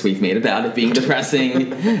jokes we've made about it being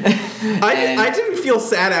depressing. I didn't feel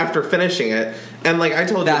sad after finishing it. And like I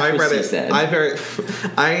told you, I read it.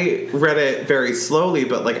 I read it very slowly,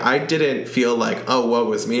 but like I didn't feel like, oh, woe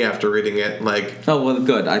was me after reading it. Like, oh well,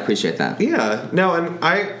 good. I appreciate that. Yeah, no, and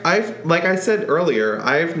I've like I said earlier,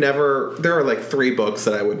 there are like 3 books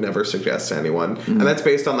that I would never suggest to anyone, and that's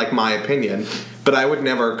based on like my opinion. But I would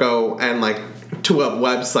never go and like to a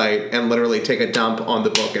website and literally take a dump on the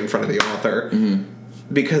book in front of the author.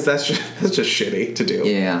 Because that's just shitty to do.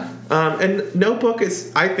 Yeah. And no book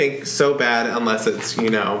is, I think, so bad unless it's,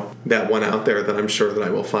 that one out there that I'm sure that I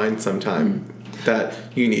will find sometime that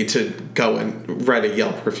you need to go and write a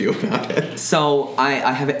Yelp review about it. So I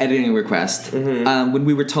have an editing request. When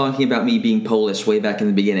we were talking about me being Polish way back in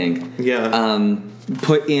the beginning,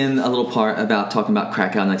 put in a little part about talking about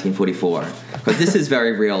Krakow 1944. Because this is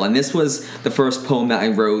very real. And this was the first poem that I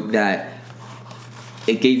wrote that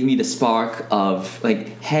it gave me the spark of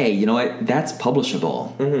like, hey, you know what? That's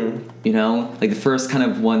publishable. Like the first kind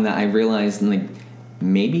of one that I realized, like,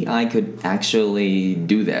 maybe I could actually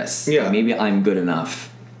do this. Yeah. Like, maybe I'm good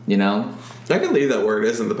enough. I can leave that where it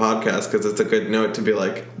is in the podcast because it's a good note to be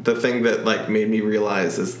like, the thing that like made me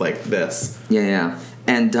realize is like this. Yeah.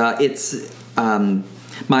 And it's my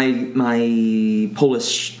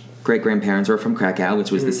Polish great-grandparents were from Krakow,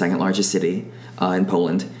 which was the second largest city in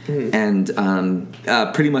Poland. And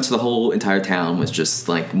pretty much the whole entire town was just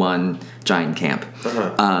like one giant camp.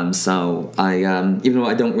 So I, even though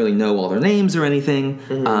I don't really know all their names or anything,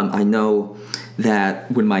 I know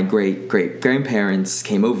that when my great-grandparents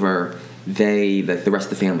came over, the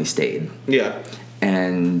rest of the family stayed. Yeah.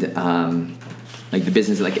 And like the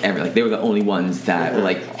business, like they were the only ones that were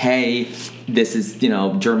like, hey, this is,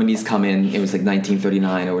 Germany's coming. It was like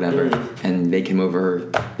 1939 or whatever, and they came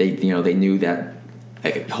over. They knew that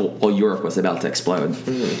whole Europe was about to explode.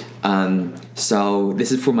 So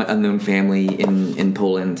this is for my unknown family in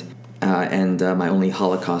Poland, and my only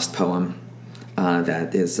Holocaust poem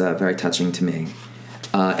that is very touching to me.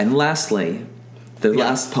 And lastly, the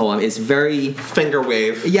last poem is very finger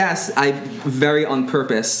wave. Yes, I very on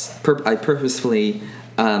purpose. I purposefully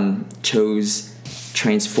chose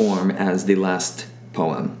Transform as the last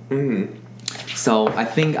poem. So I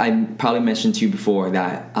think I probably mentioned to you before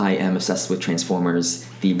that I am obsessed with Transformers,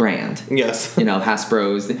 the brand. Yes.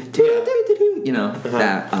 Hasbro's.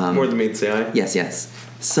 That more than meets the eye. Yes.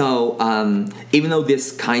 So even though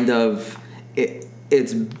this kind of it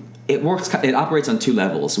operates on two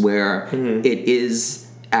levels where it is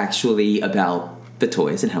actually about the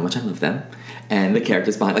toys and how much I love them, and the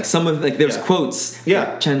characters behind, like some of there's quotes.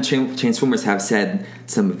 Yeah. Transformers have said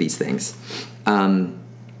some of these things, but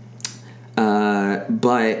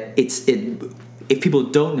if people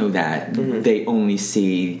don't know that, they only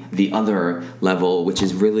see the other level, which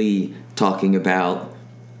is really talking about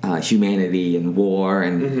humanity and war,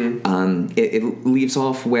 and it leaves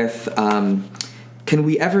off with. Can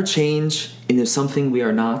we ever change into something we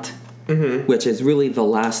are not? Which is really the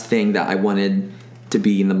last thing that I wanted to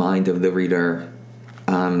be in the mind of the reader.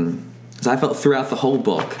 Because I felt throughout the whole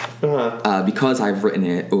book, because I've written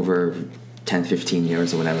it over 10, 15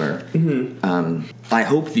 years or whatever, I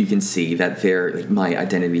hope you can see that my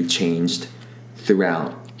identity changed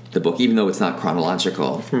throughout the book, even though it's not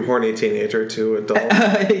chronological. From horny teenager to adult.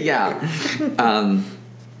 Yeah.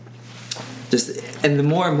 And the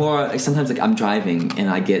more and more, sometimes I'm driving and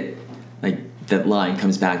I get that line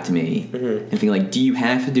comes back to me and think do you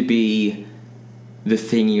have to be the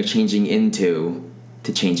thing you're changing into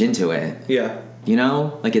to change into it? Yeah.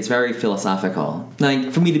 It's very philosophical.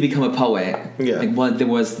 For me to become a poet,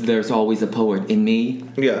 there's always a poet in me.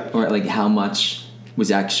 Yeah. Or how much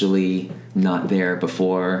was actually not there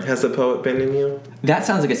before. Has a poet been in you? That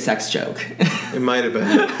sounds like a sex joke. It might have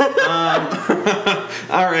been.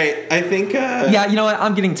 All right, I think... yeah, you know what?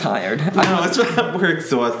 I'm getting tired. We're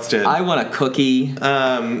exhausted. I want a cookie.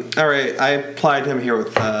 All right, I plied him here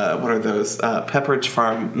with, what are those? Pepperidge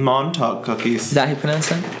Farm Montauk cookies. Is that how you pronounce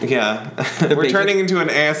them? Yeah. We're turning into an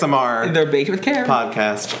ASMR... They're baked with care.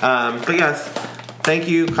 ...podcast. But yes... Thank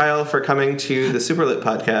you, Kyle, for coming to the Superlit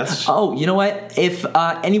podcast. Oh, you know what? If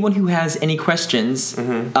anyone who has any questions,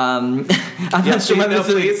 I'm not sure whether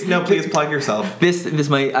please plug yourself. This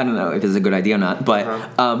might, I don't know if this is a good idea or not, but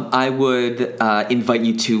I would invite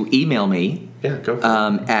you to email me. Yeah, go for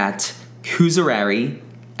it. At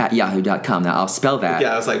whoserari@yahoo.com. Now, I'll spell that.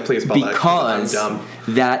 Yeah, I was like, please spell that because I'm dumb.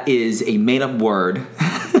 That is a made-up word.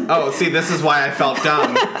 Oh, see, this is why I felt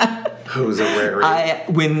dumb. Who's a rare?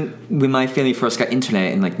 When my family first got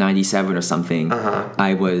internet in 97 or something,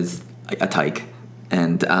 I was a tyke,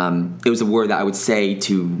 and it was a word that I would say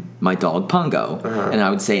to my dog Pongo, and I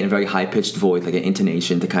would say it in a very high pitched voice, like an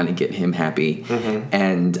intonation to kind of get him happy.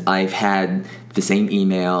 And I've had the same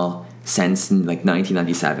email since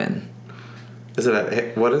 1997. Is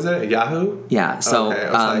it what is it? Yahoo? Yeah. So okay,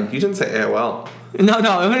 I was you didn't say AOL. No,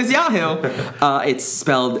 it was Yahoo. It's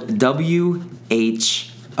spelled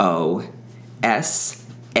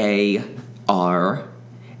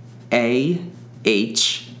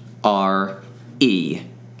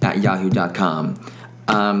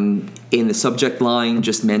In the subject line,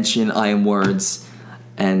 just mention I am words,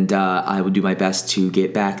 and I will do my best to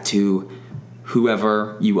get back to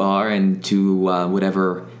whoever you are and to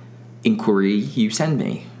whatever inquiry you send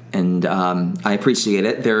me. And I appreciate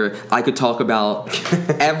it. I could talk about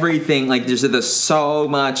everything. There's so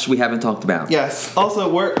much we haven't talked about. Yes.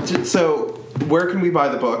 Also, where can we buy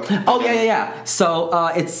the book? Oh, yeah. So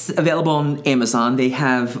it's available on Amazon. They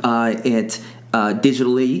have it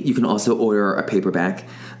digitally. You can also order a paperback.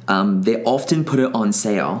 They often put it on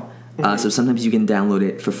sale. So sometimes you can download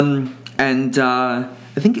it for fun. And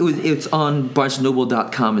I think it's on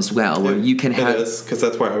BarnesandNoble.com as well, where you can have... It is, because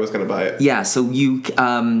that's where I was going to buy it. Yeah, so you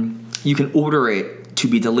can order it to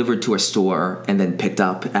be delivered to a store and then picked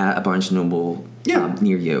up at a Barnes & Noble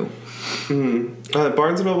near you.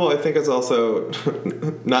 Barnes & Noble, I think, is also,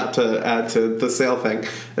 not to add to the sale thing,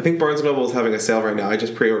 I think Barnes & Noble is having a sale right now. I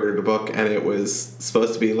just pre-ordered a book, and it was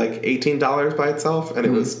supposed to be like $18 by itself, and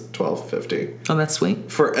it was $12.50. Oh, that's sweet.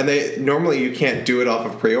 And they normally you can't do it off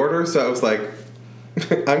of pre-order, so I was like,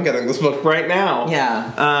 I'm getting this book right now.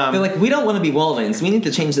 Yeah. They're like, we don't want to be Walden's. We need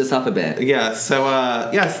to change this up a bit. Yeah. So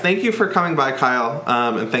yes, thank you for coming by, Kyle,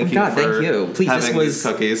 and thank you for thank you. Please, having this was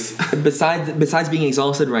these cookies. besides being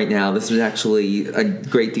exhausted right now, this was actually a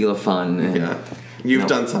great deal of fun. And, yeah. You've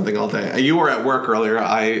done something all day. You were at work earlier.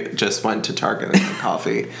 I just went to Target and got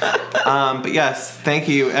coffee. But yes, thank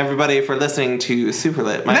you everybody for listening to Super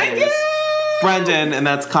Lit. My name is Brendan, and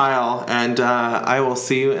that's Kyle, and I will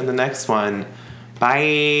see you in the next one.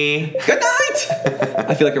 Bye. Good night.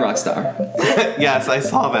 I feel like a rock star. Yes, I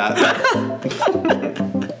saw that.